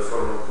 For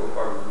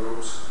non-compact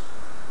groups,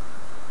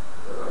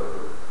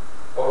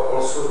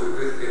 also for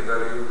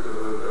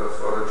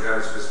the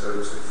James Smith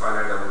values in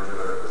finite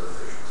dimensional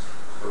representations.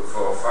 So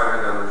for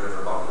finite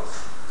dimensional bundles.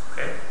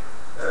 Okay.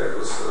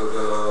 Because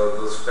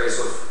the space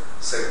of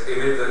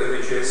the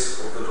images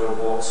of the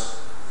doorbots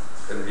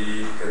can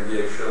be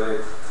actually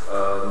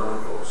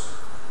non-closed.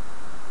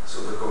 So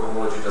the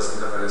cohomology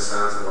doesn't have any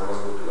sense, and one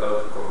must go to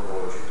L2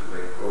 cohomology to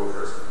make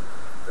closures, and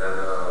then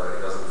it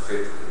doesn't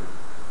fit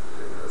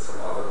in some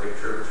other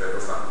picture which I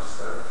don't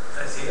understand. I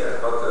see. Yeah,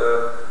 but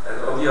and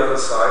on the other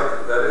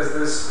side, there is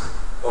this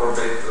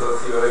orbit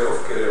theory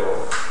of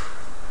Kirillov,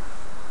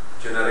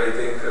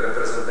 generating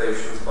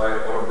representations by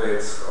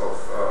orbits of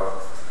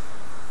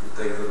you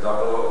take the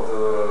double of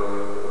the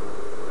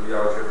Lie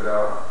algebra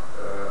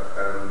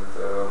and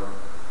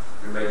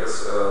you make a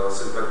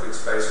symplectic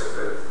space of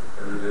it,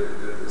 and you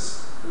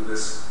do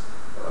this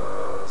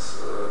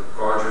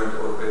coadjuvant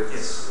orbit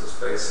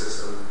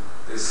spaces, and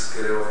this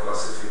Kirillov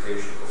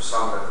classification of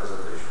some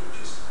representation,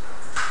 which is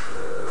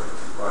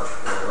much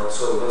more not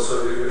so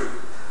vivid.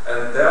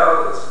 And there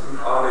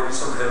are maybe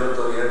some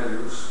Hamiltonian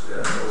views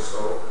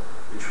also,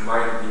 which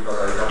might be, but I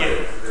don't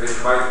know, which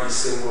might be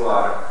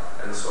singular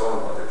and so on,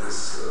 but it is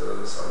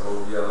somehow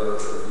the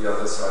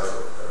other side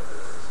of that,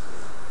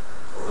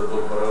 of the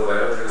Borel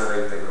veil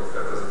generating of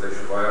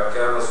representation via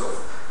kernels of,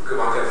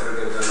 one can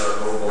forget the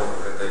global, one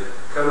can take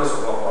kernels of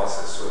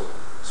Laplaces, so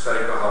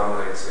spherical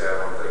harmonics,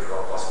 one takes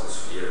Laplace on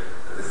sphere,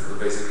 and this is the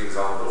basic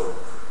example,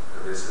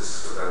 and this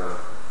is then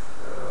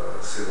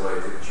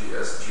simulated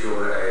as G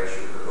over H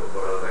of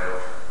Borrowdale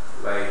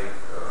lay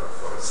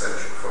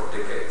for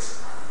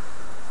decades.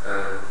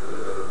 And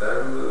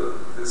then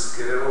these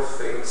Kirillov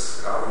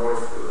things are more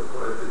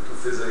connected to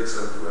physics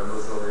and to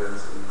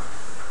Hamiltonians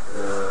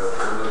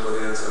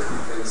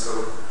and things. So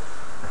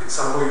it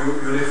somehow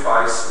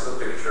unifies the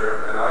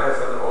picture. And I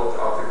have an old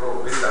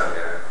article with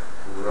Daniel,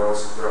 who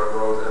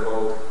wrote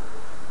about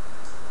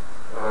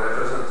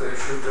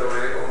representation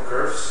theory on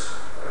curves.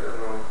 I don't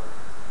know.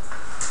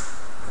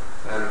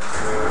 And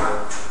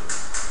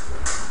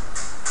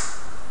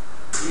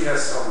he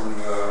has some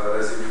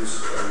residues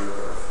and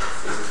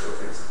physical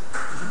things.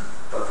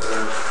 But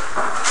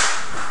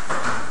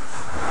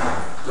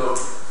no,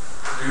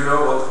 do you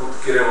know what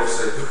Kirillov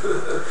said?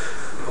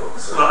 No,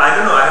 so. Well, I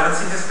don't know. I haven't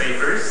seen his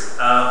papers,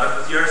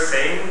 but what you're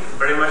saying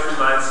very much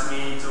reminds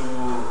me to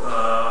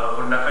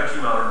what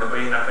Nakajima, or the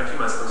way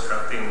Nakajima is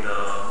constructing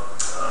the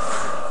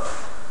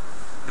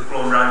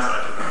Coulomb branch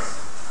algebras.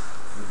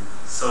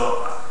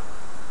 So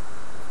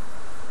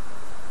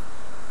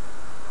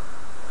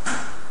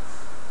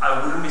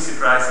I wouldn't be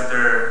surprised if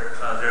there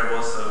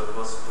was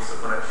a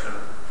connection.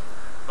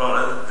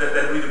 Well, that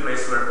would be the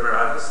place where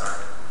I would start.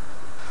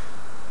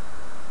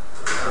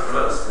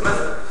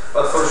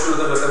 But for sure,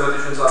 the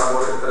mathematicians are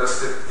more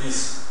interested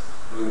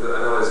doing the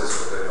analysis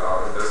of data,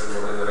 are interested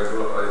more in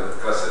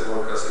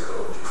more classical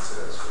objects.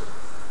 Yeah, so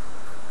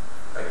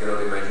I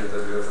cannot imagine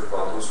that you have a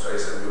quantum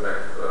space and you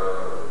act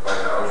by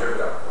an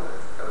algebra on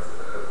it.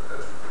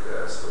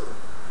 Yeah, so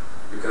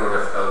you cannot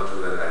have L2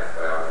 and act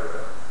by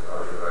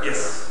algebra.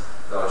 Yes.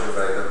 The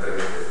algebra is not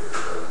primitive.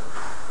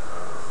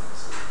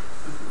 So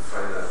you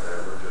find that there,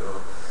 but you know,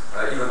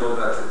 even though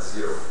that it's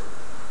zero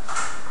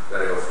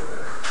very often.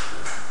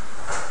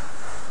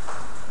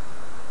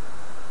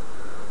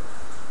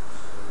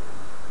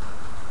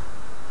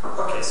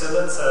 Okay, so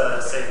let's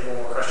save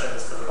more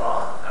questions for the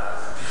bar,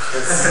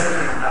 because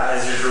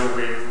as usual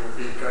we will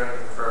be going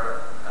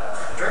for a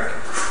drink.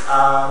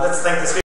 Let's thank the speaker.